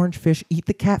did that orange fish eat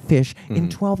the catfish in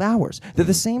 12 hours? They're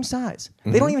the same size.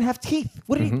 They don't even have teeth.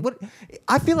 What?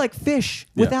 I feel like fish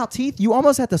Yeah. without teeth, you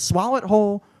almost have to swallow it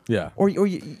whole. Yeah. Or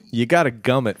you, You got to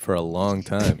gum it for a long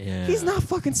time. Yeah. he's not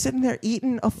fucking sitting there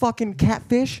eating a fucking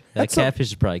catfish. That That's a- catfish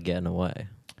is probably getting away.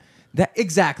 That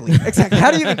exactly.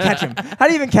 How do you even catch him? How do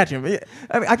you even catch him?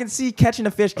 I mean, I can see catching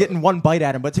a fish, getting one bite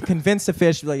at him, but to convince the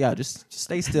fish, like, yeah, just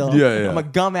stay still. Yeah, yeah. I'm gonna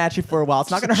gum at you for a while.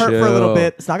 It's not gonna hurt for a little chill.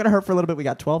 bit. It's not gonna hurt for a little bit. We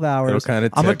got 12 hours. It'll kinda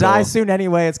I'm gonna die tickle. soon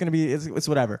anyway. It's gonna be. It's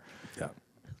whatever. Yeah.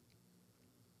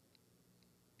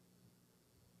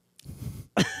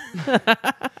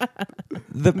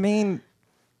 The main,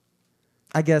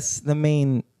 I guess, the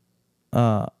main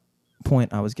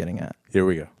point I was getting at Here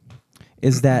we go.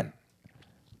 is that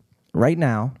right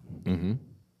now, Mm-hmm.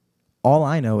 all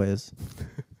I know is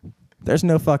there's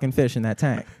no fucking fish in that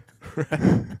tank.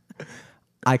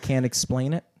 I can't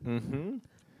explain it. Mm-hmm.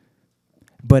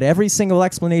 But every single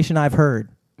explanation I've heard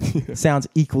sounds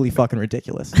equally fucking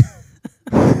ridiculous.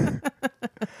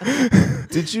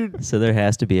 Did you? So there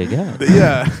has to be a God.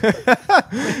 Yeah.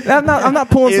 I'm not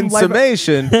pulling In some life.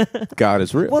 summation, God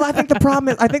is real. Well, I think the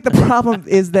problem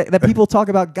is that people talk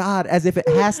about God as if it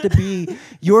has to be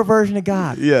your version of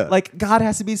God. Yeah. Like God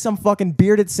has to be some fucking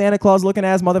bearded Santa Claus looking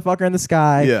ass motherfucker in the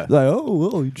sky. Yeah. Like, oh,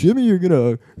 well, Jimmy, you're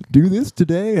gonna do this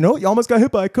today, and oh, you almost got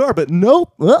hit by a car, but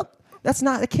nope. That's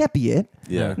not. It can't be it.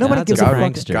 Yeah. Nobody God's gives a a fuck.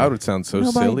 prankster. God would sound so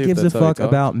Nobody silly. gives if a that's how he fuck talked.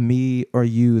 about me or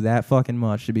you that fucking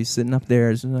much to be sitting up there.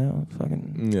 As,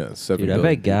 fucking Yeah, 7 Dude, I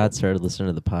billion bet God started listening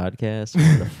to the podcast.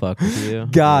 What the fuck with you?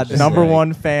 God, Just number like,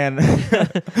 one fan.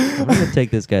 I'm gonna take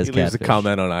this guy's He leaves a catfish.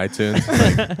 comment on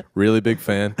iTunes. Like, really big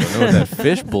fan. Don't know what that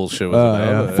fish bullshit was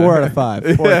about. 4 out of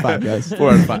 5. 4 out of 5, guys. 4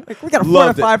 out of 5. We got a 4 out Loved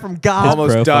of it. 5 from God.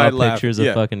 Almost Profile died laughing. pictures Yeah.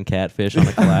 of fucking catfish on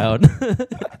a cloud.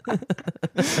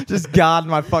 Just God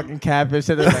and my fucking catfish.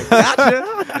 And like,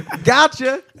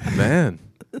 gotcha. Man.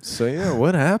 So yeah,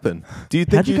 what happened? Do you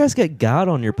think How'd you guys get God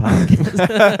on your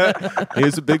podcast? he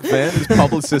was a big fan? His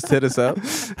publicist hit us up.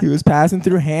 He was passing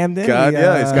through Hamden. God, He,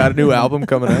 yeah, he's got a new album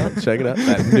coming out. Check it out.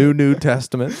 That New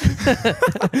Testament.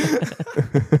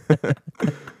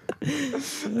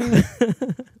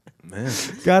 Man.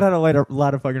 God had a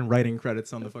lot of fucking writing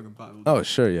credits on the fucking Bible. Oh,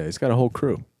 sure, yeah. He's got a whole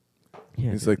crew.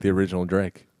 Yeah, He's like the original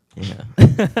Drake. yeah.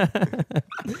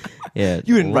 Yeah,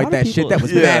 You didn't a lot write of that people- shit. That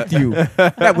was Yeah. Matthew.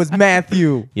 That was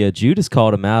Matthew. Yeah, Judas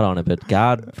called him out on it, but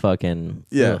God fucking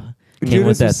Yeah. came Judas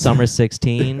with that was- Summer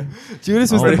 16,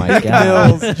 Judas was Oh the my Meek God.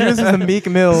 Mills. Judas was the Meek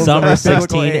Mills. Summer of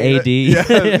biblical 16 age.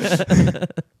 AD.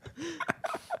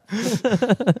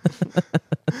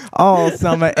 All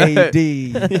summer AD.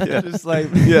 Just like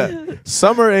Yeah.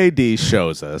 Summer AD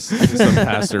shows us. Just some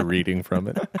pastor reading from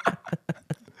it.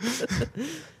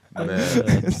 Man.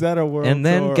 Is that a world And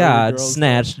tour then or a God girls'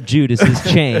 snatched Judas's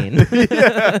chain.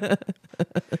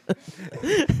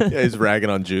 Yeah, he's ragging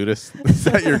on Judas. Is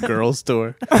that your girl's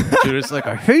tour? Judas is like,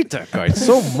 I hate that guy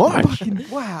so much. tour?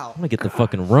 Wow. I'm gonna get the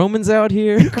fucking Romans out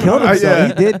here. Killed himself. Yeah.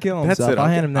 He did kill That's himself. it. I'll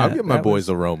hand him that. I'll give my That boys was-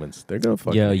 the Romans. They're gonna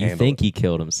fucking. Yo, you handle think it. he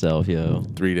killed himself, yo?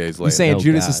 3 days later? You saying No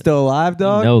Judas God. is still alive,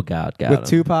 dog? No, God got With him.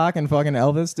 Tupac and fucking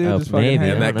Elvis, dude? Oh, Just fucking maybe.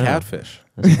 hanging and I that don't know. catfish.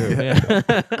 That's true. Yeah.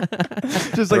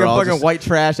 Just like They're a all fucking just- white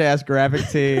trash ass graphic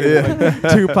tee. Yeah.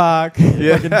 Like Tupac,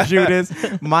 Yeah. fucking Judas,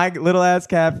 Mike, little ass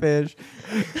catfish.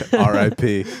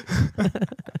 R.I.P.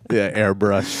 Yeah,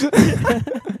 airbrush.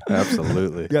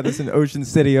 Absolutely. You got this in Ocean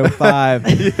City 05.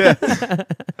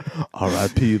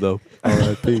 R.I.P. though.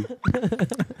 R.I.P.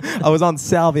 I was on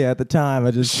Salvia at the time.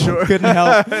 I just Sure. couldn't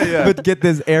help Yeah. but get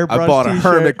this airbrush I bought a t-shirt.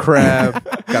 hermit crab.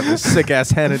 Got this sick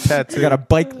ass henna tattoo. Got a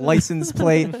bike license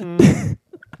plate.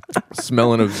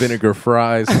 Smelling of vinegar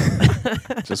fries.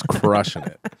 Just crushing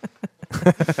it.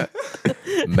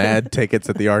 Mad tickets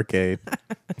at the arcade.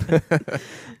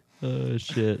 Oh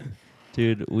shit,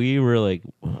 dude. We were like,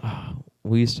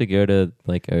 we used to go to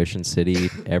like Ocean City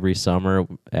every summer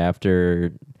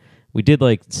after. We did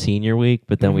like senior week,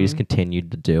 but then we just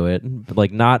continued to do it. But,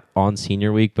 like not on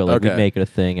senior week, but like Okay. we'd make it a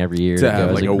thing every year To have,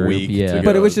 go as like, a group. week to Yeah, go.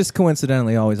 But it was just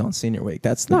coincidentally always on senior week.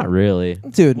 That's not really.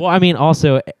 dude. Well, I mean,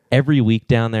 also every week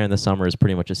down there in the summer is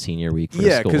pretty much a senior week for the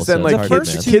Yeah, school. because so then it's like hard The to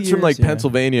first miss. two kids from like years, yeah.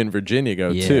 Pennsylvania and Virginia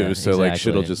go Yeah, too, so like exactly.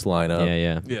 shit'll just line up.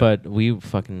 Yeah. Yeah. But we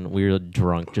were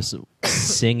drunk, just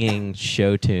singing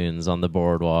show tunes on the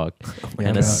boardwalk, my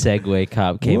and a God. Segway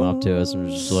cop came up to us and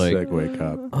was just like, Segway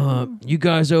cop. "You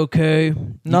guys okay? You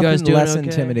Nothing guys doing less okay?"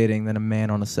 intimidating than a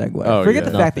man on a Segway. Oh, Forget yeah.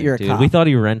 the fact that you're a Dude, cop. we thought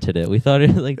he rented it. We thought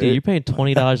it like, dude, you're paying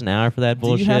 $20 an hour for that Do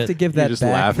bullshit. you have to give You're that just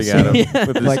back? laughing at him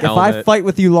with his Like if helmet. I fight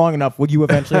with you long enough, will you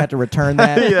eventually have to return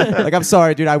that? Like I'm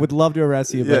sorry, dude. I would love to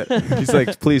arrest you, Yeah. but He's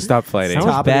like, please stop fighting. How Top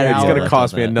much of the battery hour. It's do you gonna have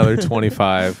cost left me on another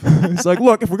 25. it's like,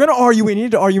 look, if we're gonna argue, we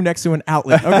need to argue next to an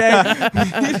outlet, okay?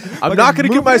 I'm not gonna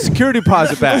get my security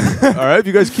deposit back. All right, if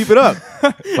you guys keep it up,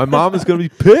 my mom is gonna be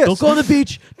pissed. Don't go on the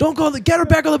beach. Don't go on the. Get her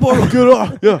back on the board. Get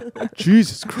off. Yeah.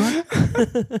 Jesus Christ.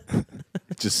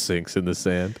 It just sinks in the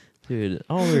sand. Dude,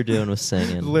 all we were doing was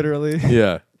singing. Literally.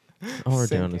 Yeah. All we're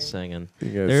doing is singing. You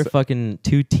guys- There were fucking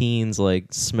two teens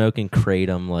like smoking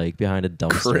kratom like behind a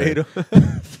dumpster.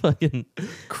 Kratom. Fucking. they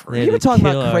You had were to talking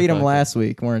kill about our kratom fucking- last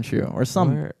week, weren't you? Or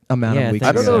some Where- amount Yeah, I of weeks think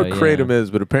I don't know ago. what so, yeah. kratom is,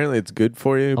 but apparently it's good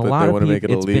for you. A But lot they of want to make it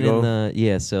it's been in illegal.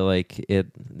 the so like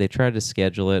they tried to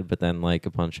schedule it, but then like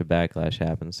a bunch of backlash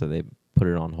happened, so they put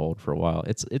it on hold for a while.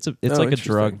 It's Oh, like a interesting.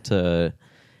 drug to.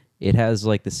 It has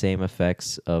like the same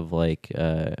effects of like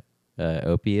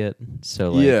opiate,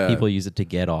 so like Yeah. people use it to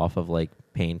get off of like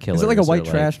painkillers. Is it like a or, white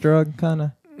trash drug, kind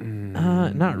of?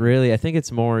 Not really. I think it's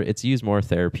used more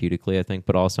therapeutically. I think,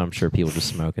 but also I'm sure people just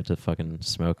smoke it to fucking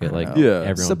smoke it. Like Yeah.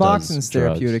 everyone Suboxone's does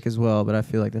therapeutic drugs. as well, but I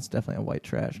feel like that's definitely a white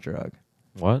trash drug.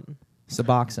 What?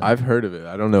 Suboxone. I've heard of it.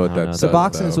 I don't know what I that don't does. know.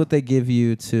 Suboxone is though. what they give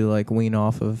you to like wean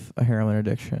off of a heroin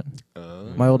addiction.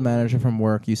 My old manager from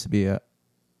work used to be a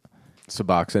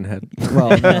Suboxone head.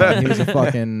 well, no, he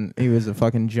was a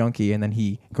fucking junkie, and then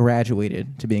he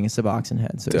graduated to being a Suboxone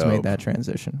head, so he's Dope. made that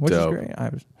transition, which Dope. is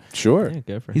great. Sure. Yeah,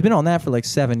 go for He's it. been on that for like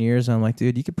 7 years, and I'm like,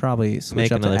 dude, you could probably switch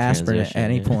Make up to another aspirin at transition,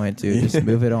 any yeah. point, dude. Just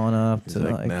move it on up He's to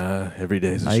like, like nah, every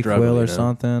day's a struggle. NyQuil or you know?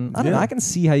 something. I don't know. Yeah. I can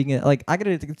see how you can get, like, I get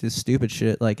addicted to stupid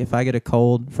shit. Like, if I get a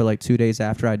cold for like 2 days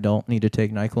after I don't need to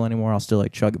take NyQuil anymore, I'll still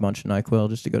like chug a bunch of NyQuil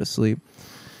just to go to sleep.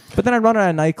 But then I run out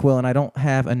of NyQuil and I don't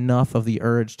have enough of the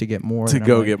urge to get more. To and I'm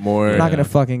go like, get more. I'm not Yeah. gonna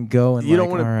fucking go and You don't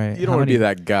like, want all right, to. You don't how want to be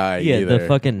many- that guy Yeah, either. the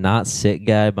fucking not sick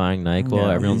guy buying NyQuil.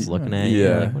 Yeah. Everyone's looking at you. Yeah.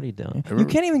 You're like, what are you doing? You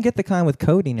can't even get the kind with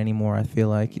codeine anymore. I feel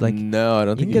like no, I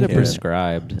don't You think can get it can.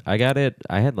 prescribed. I got it.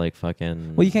 I had like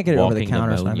fucking. Well, you can't get it over the walking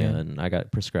counter, so I pneumonia, mean. and I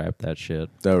got prescribed that shit.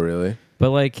 Oh, really? But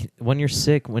like when you're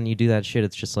sick, when you do that shit,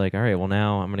 it's just like, all right, well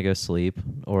now I'm gonna go sleep,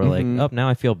 or like, Mhm. oh, now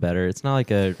I feel better. It's not like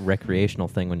a recreational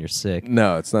thing when you're sick,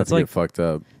 No, it's not It's to like- get fucked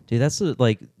up. dude. That's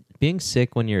like being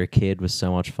sick when you're a kid was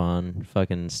so much fun.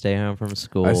 Fucking stay home from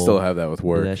school. I still have that with do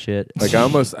work. that shit. Like I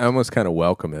almost kind of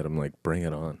welcome it. I'm like, bring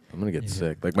it on. I'm gonna get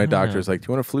sick. Like my I don't know. doctor's like, do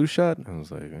you want a flu shot? I was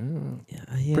like,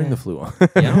 yeah. bring the flu on.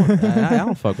 I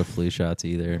don't fuck with flu shots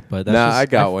either. But that's Nah, just, I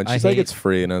got one. She's like, hate- it's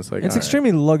free, and I was like, It's all right.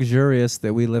 extremely luxurious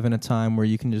that we live in a time where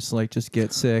you can just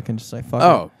get sick and just like fuck.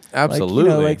 Oh, it.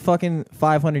 absolutely. Like, like fucking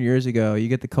 500 years ago, you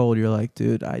get the cold, you're like,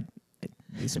 dude,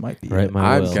 this might be Right, it.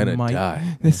 my I'm will. gonna Might-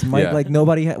 die. This might Yeah. like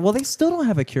nobody. Well, they still don't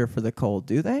have a cure for the cold,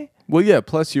 do they? Well, yeah.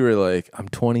 Plus, you were like, I'm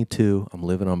 22. I'm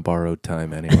living on borrowed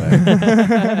time anyway.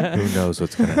 Who knows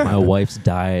what's gonna happen? My wife's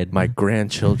died. My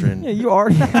grandchildren. Yeah, you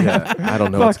already. Yeah, I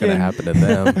don't know what's gonna happen to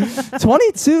them.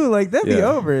 22, like that'd be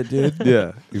Yeah. over it, dude.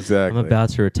 Yeah, exactly. I'm about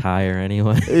to retire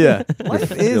anyway. Yeah, Life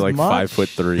you're is like much.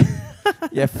 5'3".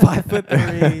 Yeah,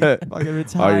 5'3", fucking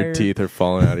retired. All your teeth are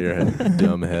falling out of your head.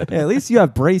 Dumb head. Yeah, at least you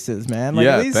have braces, man. Like,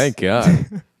 yeah, at least thank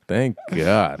God. Thank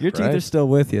God. your teeth right? are still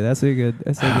with you. That's a good.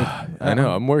 That's a good. I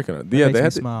know. I'm working on it. that Yeah,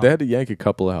 makes me smile. they had to yank a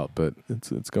couple out, but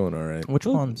it's going all right. Which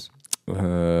ones? I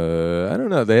don't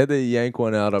know. They had to yank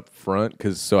one out up front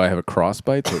so I have a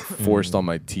crossbite, so it forced all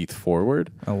my teeth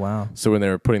forward. Oh wow. So when they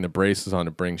were putting the braces on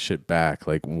to bring shit back,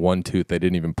 like one tooth, they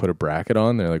didn't even put a bracket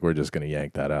on. They're like, we're just gonna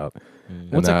yank that out.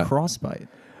 And What's a that- crossbite?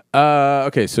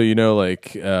 Okay, so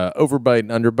like overbite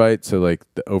and underbite. So like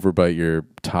the overbite, your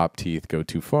top teeth go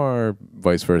too far.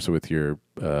 Vice versa with your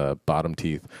bottom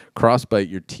teeth. Crossbite,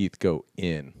 your teeth go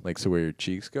in. Like so, where your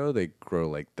cheeks go, they grow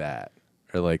like that,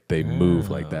 or like they move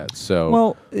like that. So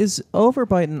Well, is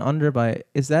overbite and underbite,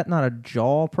 is that not a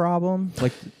jaw problem?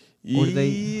 Like, or do they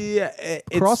yeah,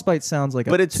 crossbite sounds like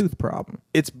but a it's- tooth problem.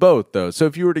 It's both though. So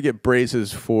if you were to get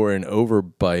braces for an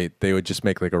overbite, they would just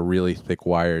make like a really thick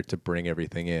wire to bring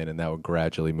everything in, and that would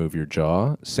gradually move your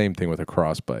jaw. Same thing with a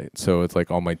crossbite. So it's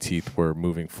like all my teeth were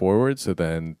moving forward, so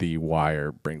then the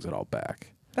wire brings it all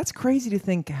back. That's crazy to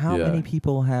think how Yeah. many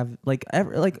people have like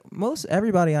most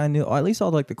everybody I knew, or at least all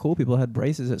like the cool people had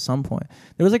braces at some point.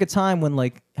 There was like a time when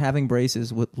like having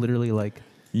braces would literally like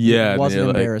Yeah, it wasn't and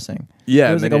you're like- embarrassing. Yeah,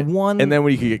 There was and like a then one. and then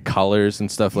when you could get colors and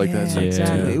stuff like that. It's like,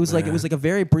 exactly. dude, It was like a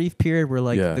very brief period where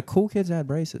like Yeah. the cool kids had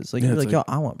braces. Like Yeah, you're it's like, yo, like-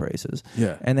 I want braces.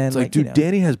 yeah. And then it's like, like, dude, you know,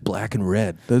 Danny has black and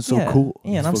red. That's so yeah, cool.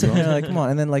 Yeah, and I'm It's sitting fucking there like, come on.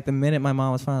 And then like the minute my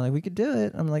mom was finally like, we could do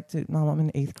it. I'm like, dude, Mom, I'm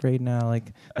in 8th grade now.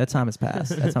 Like that time has passed.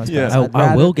 That time has Yeah. passed. I, I'd I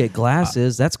rather- will get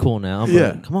glasses. That's cool now. But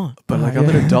Yeah. come on. But like, Yeah. I'm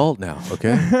an adult now.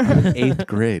 Okay, I'm in 8th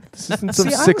grade. This isn't some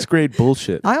See, I 6th grade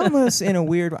bullshit. I almost in a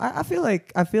weird. I feel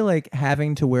like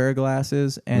having to wear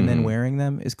glasses and then wearing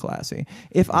them is classy.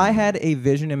 If I had a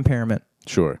vision impairment,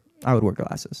 Sure, I would wear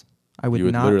glasses. I would you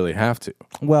would not. literally have to.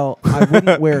 Well, I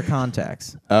wouldn't wear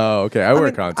contacts. Oh, okay. I wear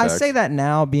mean, contacts. I say that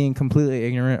now, being completely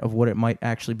ignorant of what it might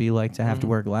actually be like to have to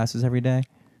wear glasses every day.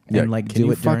 Yeah, And like can do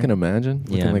you it during. fucking imagine?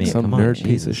 Yeah, Looking I like mean, some come on, nerd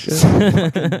piece of Jesus.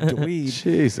 shit. dweeb.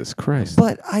 Jesus Christ.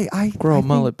 But I Grow I a think-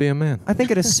 mullet, be a man. I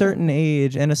think at a certain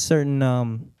age and a certain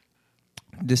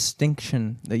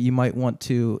distinction that you might want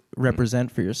to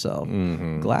represent for yourself,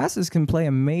 Mm-hmm. glasses can play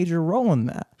a major role in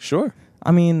that. Sure.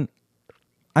 I mean,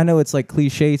 I know it's like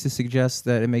cliche to suggest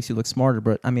that it makes you look smarter,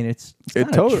 but I mean it's It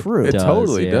kinda totally true. It Does,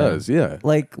 totally yeah. does. Yeah.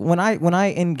 Like when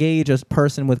I engage a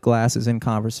person with glasses in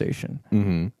conversation,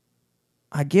 Mm-hmm.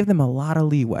 I give them a lot of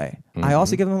leeway. I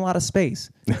also give them a lot of space.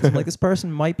 So like this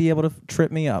person might be able to trip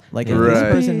me up. Like if this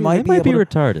Right. person might be be able to.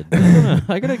 retarded.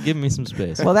 I gotta give me some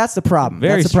space. Well, that's the problem.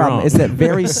 Very that's the problem. strong. Is that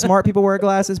very smart people wear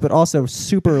glasses, but also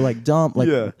super like dumb. Like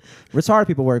Yeah. retarded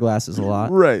people wear glasses a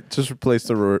lot. Right. Just replace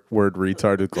the word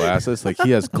retard with glasses. Like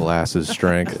he has glasses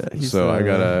strength. he's, So I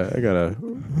gotta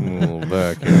move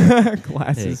back. Here. hey,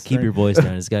 Glasses. keep your voice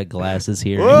down. He's got glasses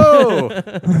here. Whoa!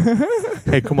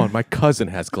 Hey, come on. My cousin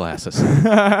has glasses.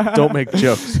 Don't make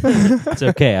jokes. It's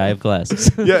okay. I have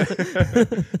glasses. Yeah.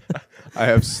 I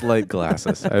have slight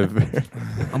glasses. I have,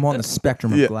 I'm on the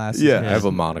spectrum of yeah, glasses. yeah, I have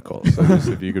a monocle. So just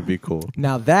if you could be cool.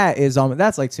 Now that is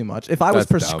that's like too much. If I was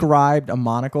That's dumb. prescribed a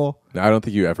monocle, No, I don't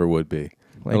think you ever would be.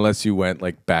 Like- unless you went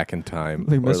like back in time.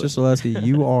 like or, Mr. Celesti,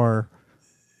 you are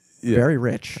yeah. very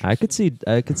rich. I could see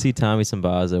Tommy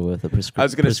Sambaza with a I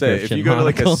was gonna say, if you go to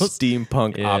like a monocles.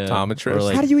 steampunk Yeah, optometrist, or,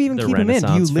 like, How do you even the keep them in? Do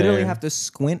you Renaissance literally fair. have to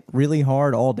squint really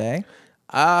hard all day?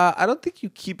 I don't think you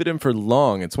keep it in for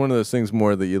long. It's one of those things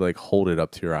more that you like hold it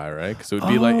up to your eye, right? Because it would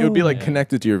be like Oh.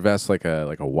 connected to your vest like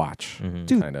a watch,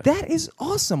 Dude, kinda. that is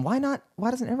awesome. Why not?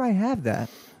 Why doesn't everybody have that?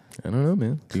 I don't know, man.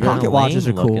 You Kinda gotta- Pocket watches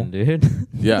lame are cool. looking, dude.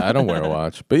 yeah, I don't wear a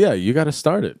watch, but yeah, you got to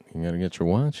start it. You got to get your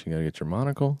watch. You got to get your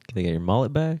monocle. Can they get your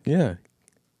mullet back? Yeah,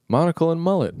 monocle and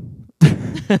mullet,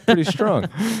 pretty strong.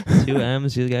 2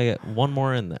 M's. You gotta get one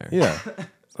more in there. Yeah,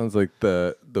 Sounds like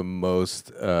the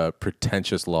most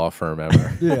pretentious law firm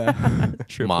ever. Yeah.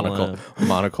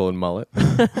 Monocle and mullet.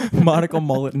 Monocle,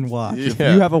 mullet, and watch. If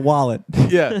Yeah. you have a wallet.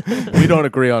 Yeah, we don't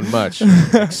agree on much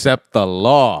except the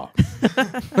law.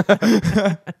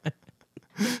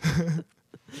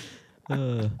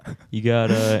 You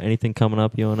got anything coming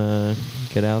up you want to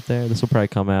get out there? This will probably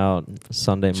come out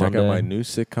Sunday, Check Monday. out my new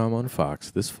sitcom on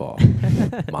Fox this fall,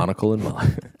 Monocle and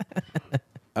Mullet.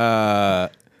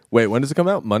 Wait, when does it come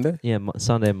out? Monday? Yeah,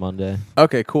 Sunday, Monday.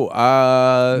 Okay, cool.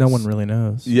 No one really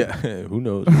knows. Yeah, who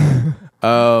knows?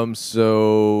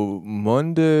 So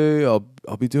Monday, I'll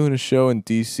be doing a show in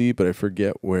DC, but I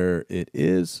forget where it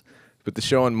is. But the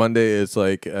show on Monday is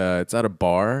like it's at a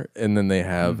bar, and then they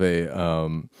have they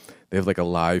have like a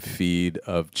live feed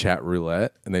of chat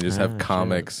roulette, and they just have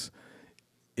comics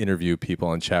interview people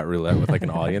on chat roulette with like an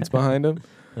audience behind them.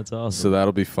 That's awesome. So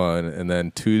that'll be fun. And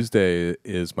then Tuesday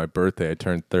is my birthday. I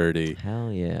turned 30.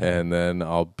 Hell yeah. And then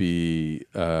I'll be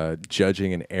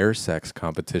judging an air sex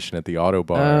competition at the Auto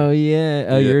Bar. Oh, yeah.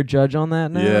 Oh, you're a judge on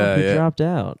that now? Yeah, Who yeah. dropped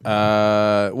out?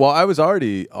 Well, I was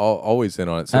already always in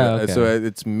on it. So, okay. so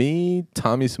it's me,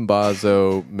 Tommy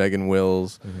Simbazo, Megan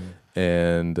Wills,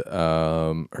 and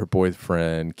her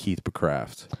boyfriend, Keith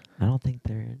Becraft. I don't think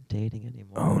they're dating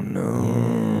anymore. Oh,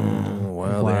 no.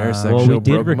 Well, the Wow. air sex Well, show we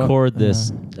did broke 'em up. record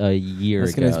this a year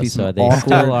That's gonna ago, be so some they awkward-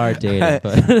 still are dating.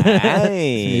 But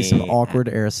Need some awkward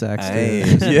air sex,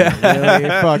 dude. Yeah. Really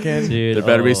fucking. dude, There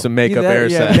better be some makeup air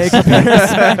sex. Makeup air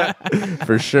sex.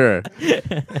 For sure.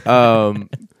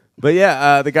 But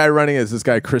yeah, the guy running is this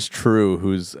guy Chris True,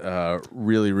 who's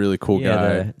really really cool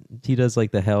guy. He does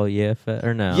like the Hell Yeah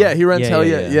or no? Yeah, he runs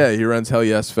he runs Hell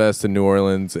Yes Fest in New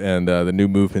Orleans and the New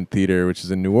Movement Theater, which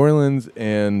is in New Orleans,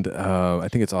 and I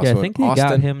think it's also I think in they Austin.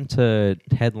 got him to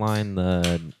headline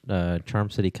the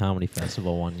Charm City Comedy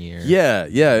Festival one year. Yeah,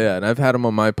 and I've had him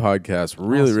on my podcast.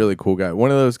 Really, Awesome. really cool guy. One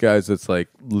of those guys that's like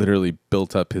literally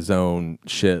built up his own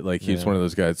shit. Like he's one of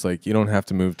those guys like you don't have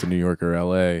to move to New York or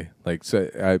LA. Like so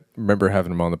I remember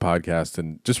having him on the podcast,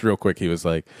 and just real quick, he was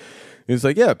like,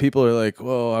 yeah, people are like,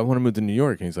 well, I want to move to New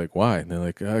York, and he's like, why? And they're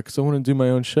like, because I want to do my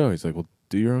own show. He's like, well,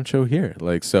 do your own show here.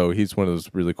 Like, so he's one of those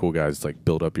really cool guys, like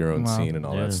build up your own scene and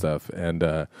all that stuff. And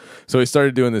so he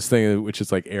started doing this thing, which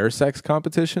is like air sex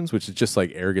competitions, which is just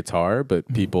like air guitar, but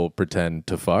people pretend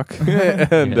to fuck.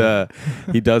 And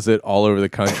he does it all over the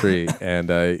country. And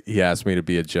he asked me to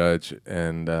be a judge.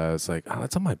 And I was like, oh,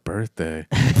 that's on my birthday.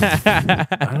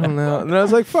 I don't know. And I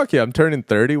was like, fuck yeah, I'm turning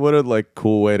 30. What a like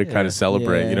cool way to kind of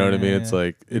celebrate. You know what I mean? It's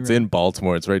like, it's in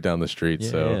Baltimore. It's right down the street.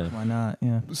 So Why not?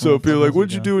 Yeah. so people are like,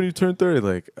 what'd you do when you turned 30?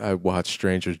 Like, I watched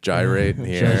strangers gyrate in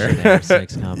Judging here. air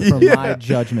sex comedy. From my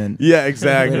judgment. Yeah,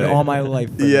 exactly. Waited all my life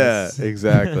for Yeah, this.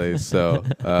 exactly. So,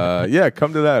 yeah,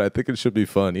 come to that. I think it should be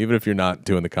fun. Even if you're not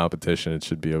doing the competition, it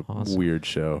should be a Awesome. weird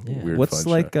show. Yeah. Weird What's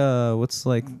fun like show. what's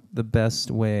like the best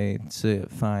way to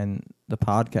find the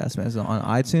podcast, man? Is it on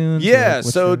iTunes? Yeah,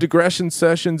 What's so your- Digression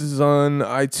Sessions is on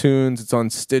iTunes. It's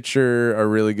on Stitcher, are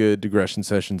really good,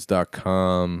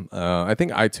 digressionsessions.com. I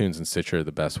think iTunes and Stitcher are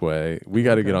the best way. We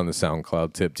got to get on the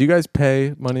SoundCloud tip. Do you guys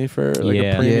pay money for like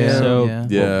a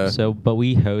premium? But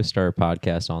we host our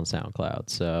podcast on SoundCloud,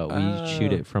 so we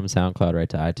shoot it from SoundCloud right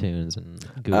to iTunes and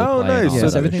Google Oh, Play. and nice. all Yeah,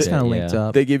 that so everything's shit. kinda linked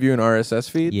up. They give you an RSS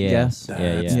feed? Yeah. Yes.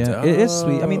 Yeah. Yeah, it is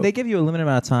sweet. I mean, they give you a limited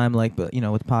amount of time, like, but you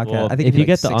know, with podcast, Well, I think if you like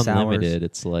get the 6 unlimited, hours.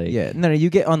 it's like No, you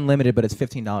get unlimited, but it's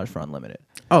 $15 for unlimited.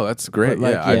 Oh, that's great.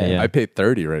 But, like, I pay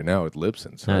 $30 right now with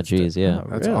Libsyn. So Oh, that's geez, yeah.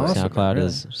 That's really? awesome. SoundCloud Really.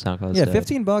 is SoundCloud. Yeah, dope.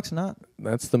 $15, not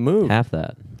That's the move. half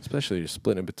that. Especially you're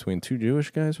splitting it between two Jewish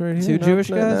guys right here. Two Jewish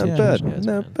guys? Not Yeah. bad. Jewish guys,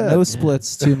 Not man. bad. no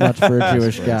splits too much for a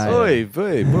Jewish guy. Oy,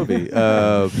 boy, booby.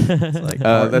 Heart in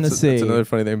the That's sea. another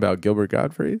funny thing about Gilbert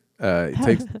Gottfried.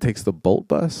 He takes the Bolt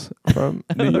bus from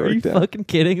New Are you York down. fucking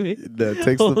kidding me?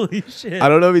 Takes Holy shit! I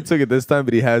don't know if he took it this time,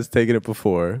 but he has taken it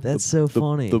before. That's so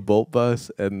funny. The Bolt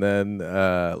bus, and then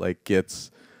like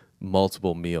gets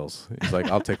multiple meals. He's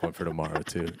like, I'll take one for tomorrow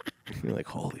too. You're like,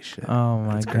 holy shit. Oh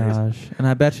my That's crazy. gosh! And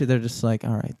I bet you they're just like,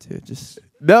 all right, dude, just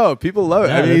No, people love it.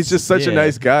 No, I mean, he's that's- just such a yeah.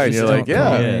 nice guy, and just you're like, don't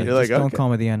call yeah. me- You're like, just don't okay. call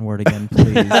me the N-word again,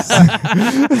 please.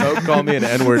 Don't call me an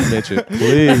N-word midget,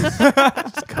 please.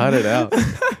 Just cut it out.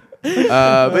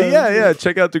 But yeah,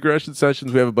 check out Digression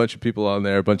Sessions. We have a bunch of people on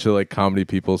there, a bunch of like comedy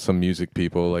people, some music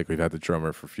people. Like we've had the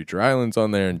drummer for Future Islands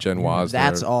on there, and Jen Wasner.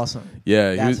 That's awesome.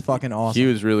 Yeah, That's fucking awesome. He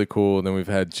was really cool. And then we've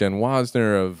had Jen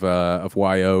Wasner of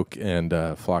Y Oak and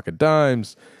Flock of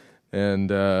Dimes. And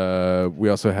we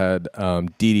also had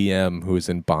DDM, who is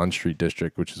in Bond Street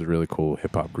District, which is a really cool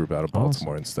hip hop group out of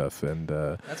Baltimore and stuff. And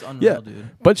That's unreal, yeah,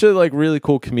 dude. bunch of like really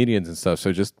cool comedians and stuff.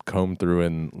 So just comb through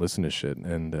and listen to shit.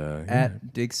 And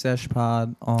At Dig Sesh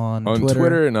Pod on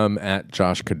Twitter, and I'm at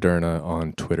Josh Caderna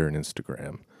on Twitter and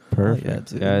Instagram. Perfect. yeah,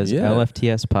 dude. Guys, Yeah.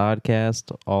 LFTS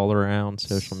podcast all around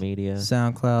social media.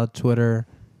 SoundCloud, Twitter,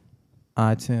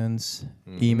 iTunes,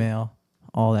 email,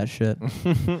 all that shit.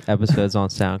 Episodes on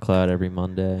SoundCloud every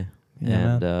Monday.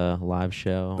 Yeah, And live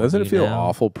show. Doesn't it feel email.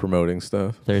 awful promoting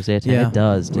stuff? Thursday at 10. Yeah. It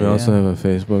does, dude. We also have a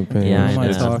Facebook page. Yeah, Who am I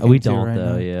I know. talking We to don't right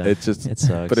though. now? Yeah, It just it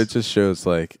sucks. But it just shows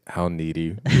like how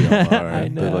needy we are. I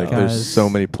But, know. like Guys, there's so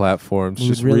many platforms. We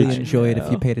Just would really reach. enjoy it if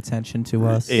Yeah. you paid attention to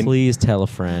us. In- please tell a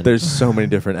friend. There's so many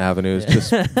different avenues.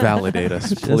 Just validate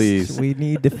us, please. We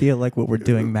need to feel like what we're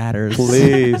doing matters.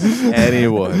 Please,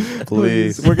 anyone,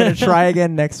 please. We're gonna try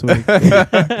again next week.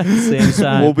 Same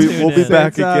time. We'll be Tune in.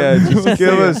 back Same time. again. Just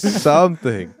give us something.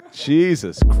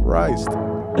 Jesus Christ.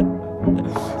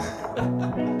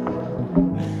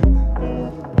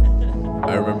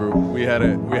 I remember we had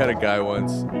a guy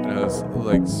once, and I was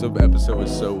like, some episode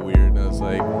was so weird, and I was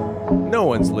like, no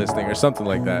one's listening or something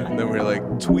like that. And then we were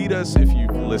like, tweet us if you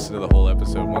listen to the whole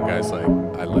episode. One guy's like,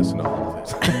 I listened to all of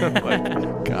it.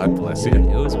 Like, God bless Dude, you.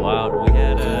 it was wild. We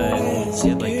had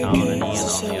like Colin and Ian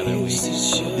on the other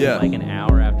week. Yeah. Like an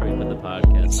hour after we put the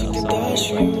podcast out, someone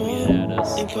was like tweeted at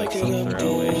us like some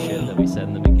throwaway shit that we said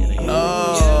in the beginning.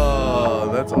 Oh,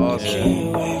 that's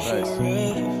awesome. Nice.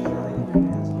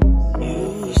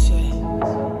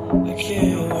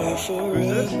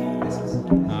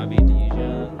 Avi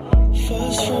Dijon.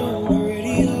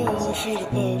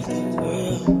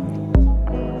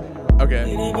 Okay.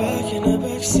 They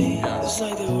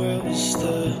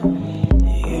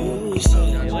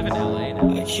live in LA now.